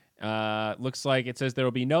friendly. Looks like it says there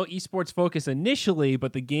will be no esports focus initially,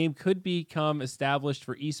 but the game could become established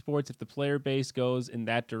for esports if the player base goes in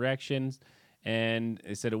that direction. And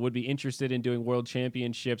it said it would be interested in doing world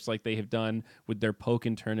championships like they have done with their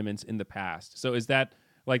Pokken tournaments in the past. So is that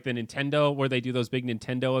like the Nintendo where they do those big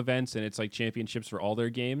Nintendo events and it's like championships for all their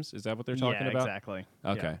games? Is that what they're talking about? Exactly.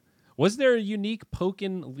 Okay. Yeah. Was there a unique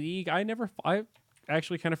Pokken League? I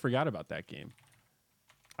actually kind of forgot about that game.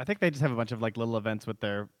 I think they just have a bunch of like little events with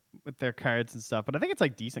their cards and stuff, but I think it's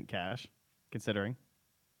like decent cash considering.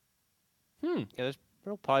 Yeah,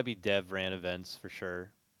 there'll probably be dev ran events for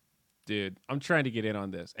sure. Dude, I'm trying to get in on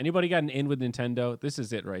this. Anybody got an in with Nintendo? This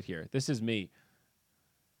is it right here. This is me.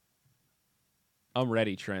 I'm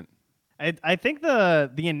ready, Trent. I think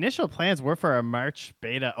the initial plans were for a March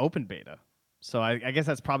open beta. So I guess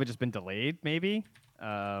that's probably just been delayed, maybe.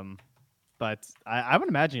 But I would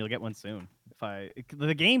imagine you'll get one soon.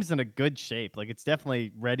 The game's in a good shape. Like it's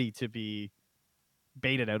definitely ready to be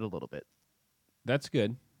baited out a little bit. That's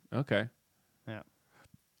good. Okay. Yeah.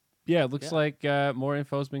 Yeah, it looks Yeah. like more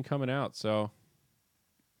info's been coming out. So,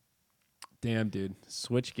 damn, dude,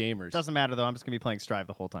 Switch gamers. Doesn't matter though. I'm just gonna be playing Strive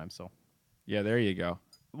the whole time. So Yeah, there you go.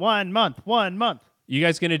 1 month. 1 month. You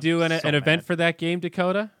guys gonna do an So event mad. for that game,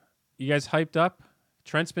 Dakota? You guys hyped up?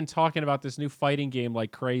 Trent's been talking about this new fighting game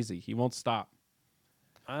like crazy. He won't stop.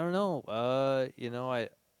 I don't know.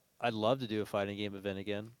 I'd love to do a fighting game event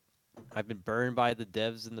again. I've been burned by the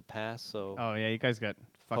devs in the past, so Oh yeah, you guys got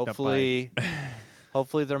fucked hopefully,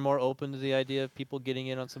 hopefully they're more open to the idea of people getting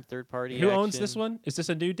in on some third party. Who owns this one? Is this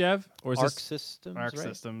a new dev or is Arc this? Systems, up. Arc right?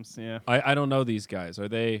 Systems. Yeah. I don't know these guys. Are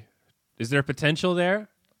they? Is there potential there?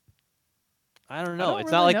 I don't know. don't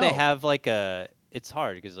It's not really like they know. have like a. It's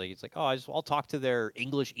hard because like it's like I'll talk to their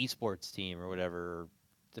English esports team or whatever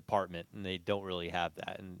department, and they don't really have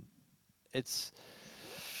that, and it's.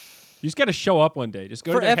 You just got to show up one day. Just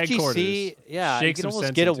go For to their FGC, headquarters. yeah, shake you can some almost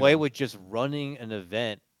sense get into away them. with just running an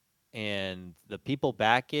event, and the people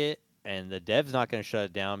back it, and the dev's not going to shut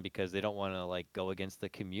it down because they don't want to like go against the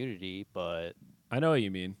community. But I know what you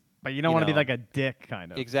mean. But you don't You want to be know. like a dick,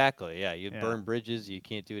 kind of. exactly, yeah, you Yeah. burn bridges, you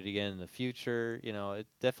can't do it again in the future. You know, it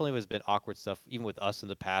definitely has been awkward stuff, even with us in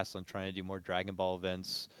the past on trying to do more Dragon Ball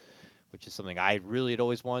events, which is something I really had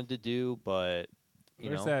always wanted to do, but you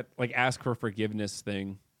There's know, that like ask for forgiveness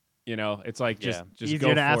thing. You know, it's like just Yeah. just Easier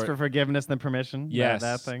go to ask it. for forgiveness than permission. Yes,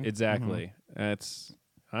 that thing. exactly. That's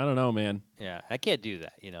I don't know, man. yeah, I can't do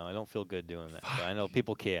that. You know, I don't feel good doing that. But I know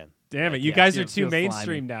people can. Damn Yeah, it, you yeah, guys are feels- too feels slimy.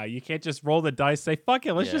 mainstream now. You can't just roll the dice, say fuck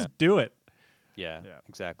it, let's Yeah. just do it. Yeah, Yeah.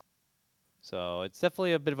 exactly. So it's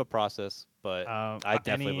definitely a bit of a process, but I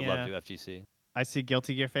definitely would love to do FGC. I see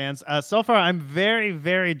Guilty Gear fans. So far, I'm very,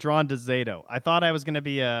 very drawn to Zato. I thought I was going to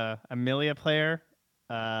be a Amelia player,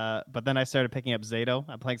 but then I started picking up Zato.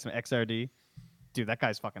 I'm playing some XRD. Dude, that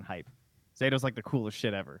guy's fucking hype. Zato's like the coolest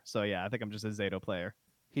shit ever. So yeah, I think I'm just a Zato player.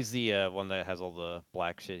 He's the one that has all the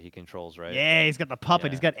black shit he controls, right? Yeah, he's got the puppet.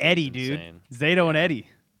 Yeah, He's got Eddie, it's dude. insane. Zato and Yeah. Eddie.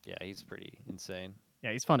 Yeah, he's pretty insane.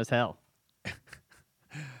 Yeah, he's fun as hell.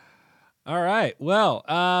 All right. Well,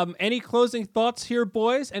 any closing thoughts here,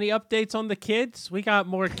 boys? Any updates on the kids? We got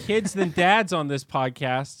more kids than dads on this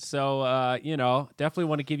podcast. So, definitely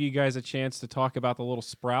want to give you guys a chance to talk about the little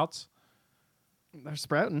sprouts. They're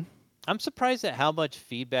sprouting. I'm surprised at how much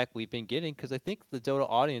feedback we've been getting because I think the Dota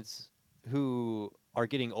audience who are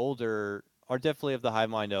getting older are definitely of the high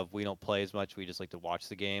mind of we don't play as much. We just like to watch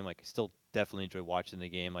the game. Like, I still definitely enjoy watching the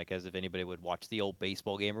game, like as if anybody would watch the old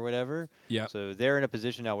baseball game or whatever. Yeah. So they're in a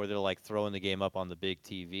position now where they're like throwing the game up on the big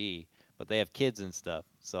TV, but they have kids and stuff.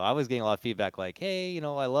 So I was getting a lot of feedback like, hey,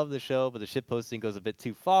 I love the show, but the shit posting goes a bit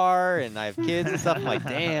too far, and I have kids and stuff. I'm like,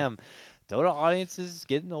 damn, Dota audience is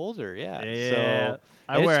getting older. Yeah. Yeah. So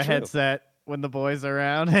I it's wear a true. headset when the boys are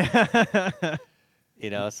around.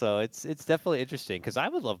 so it's definitely interesting because I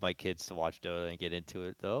would love my kids to watch Dota and get into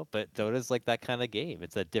it though. But Dota's like that kind of game.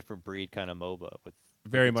 It's a different breed kind of MOBA with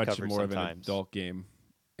Very it's much covered more of an sometimes. adult game.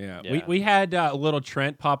 Yeah. Yeah. We had little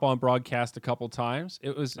Trent pop on broadcast a couple times.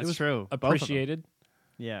 It was That's true. Both of them. appreciated.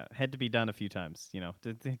 Yeah, had to be done a few times.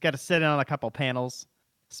 Got to sit on a couple panels,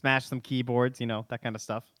 smash some keyboards, that kind of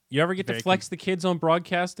stuff. You ever get Very to flex the kids on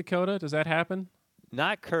broadcast, Dakota? Does that happen?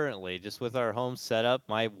 Not currently, just with our home setup.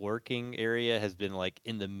 My working area has been like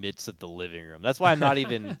in the midst of the living room. That's why I'm not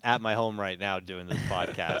even at my home right now doing this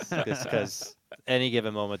podcast. Because any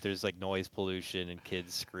given moment there's like noise pollution and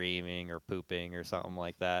kids screaming or pooping or something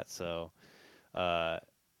like that. So,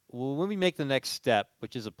 when we make the next step,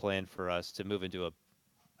 which is a plan for us to move into a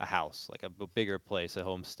house, like a bigger place, a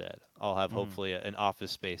homestead, I'll have hopefully an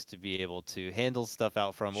office space to be able to handle stuff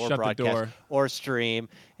out from or Shut the broadcast door. or stream.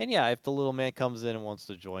 And yeah, if the little man comes in and wants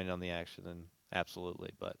to join on the action, then absolutely.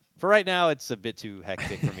 But for right now, it's a bit too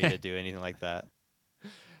hectic for me to do anything like that.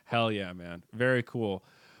 Hell yeah, man. Very cool.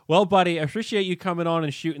 Well, buddy, I appreciate you coming on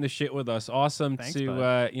and shooting the shit with us. Awesome Thanks,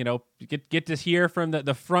 to get to hear from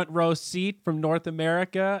the front row seat from North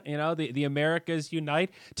America. The Americas unite.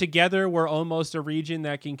 Together, we're almost a region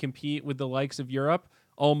that can compete with the likes of Europe.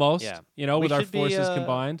 Almost. Yeah. With We our should be, forces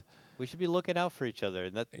combined. We should be looking out for each other,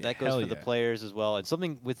 and that goes Hell for the yeah. players as well, and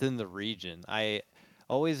something within the region. I'm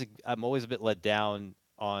always a bit let down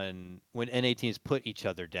on when NA teams put each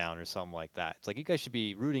other down or something like that. It's like you guys should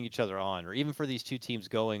be rooting each other on, or even for these two teams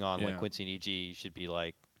going on, Yeah. like Quincy and EG, you should be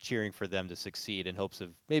like cheering for them to succeed in hopes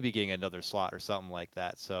of maybe getting another slot or something like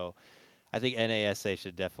that. So I think NASA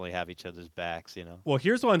should definitely have each other's backs. Well,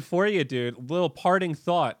 here's one for you, dude. Little parting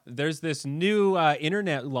thought. There's this new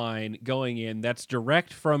internet line going in that's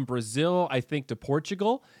direct from Brazil, I think, to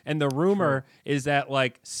Portugal. And the rumor is that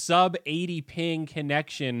like sub 80 ping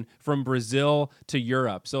connection from Brazil to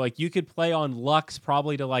Europe. So like you could play on Lux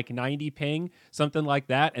probably to like 90 ping, something like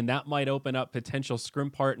that. And that might open up potential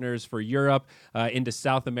scrim partners for Europe into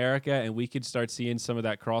South America. And we could start seeing some of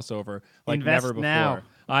that crossover like Invest never before. now.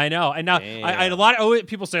 I know. And now I a lot of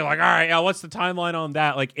people say like, all right, what's the timeline on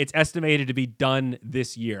that? Like it's estimated to be done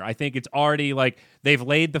this year. I think it's already like they've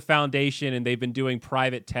laid the foundation and they've been doing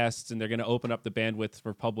private tests and they're going to open up the bandwidth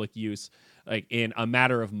for public use like in a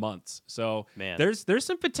matter of months. So there's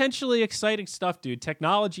some potentially exciting stuff, dude.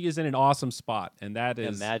 Technology is in an awesome spot. And that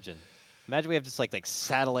is Imagine we have just like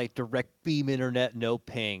satellite direct beam internet, no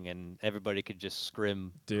ping, and everybody could just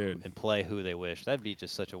scrim and play who they wish. That'd be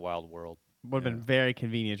just such a wild world. Would have been very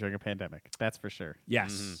convenient during a pandemic. That's for sure.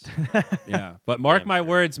 Yes. Yeah. But mark my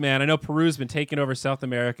words, man. I know Peru's been taking over South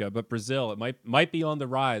America, but Brazil, it might be on the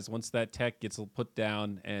rise once that tech gets put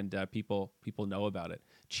down and people know about it.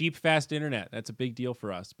 Cheap, fast internet. That's a big deal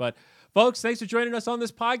for us. But folks, thanks for joining us on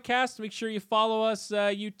this podcast. Make sure you follow us,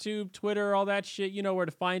 YouTube, Twitter, all that shit. You know where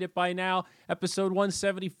to find it by now. Episode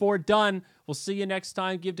 174 done. We'll see you next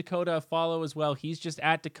time. Give Dakota a follow as well. He's just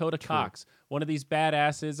at Dakota Cox, one of these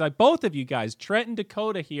badasses. Both of you guys, Trent and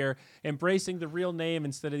Dakota here, embracing the real name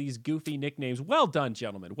instead of these goofy nicknames. Well done,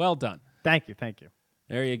 gentlemen. Well done. Thank you.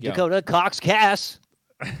 There you go. Dakota Cox Cass.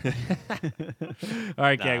 All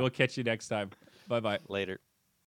right, gang. We'll catch you next time. Bye-bye. Later.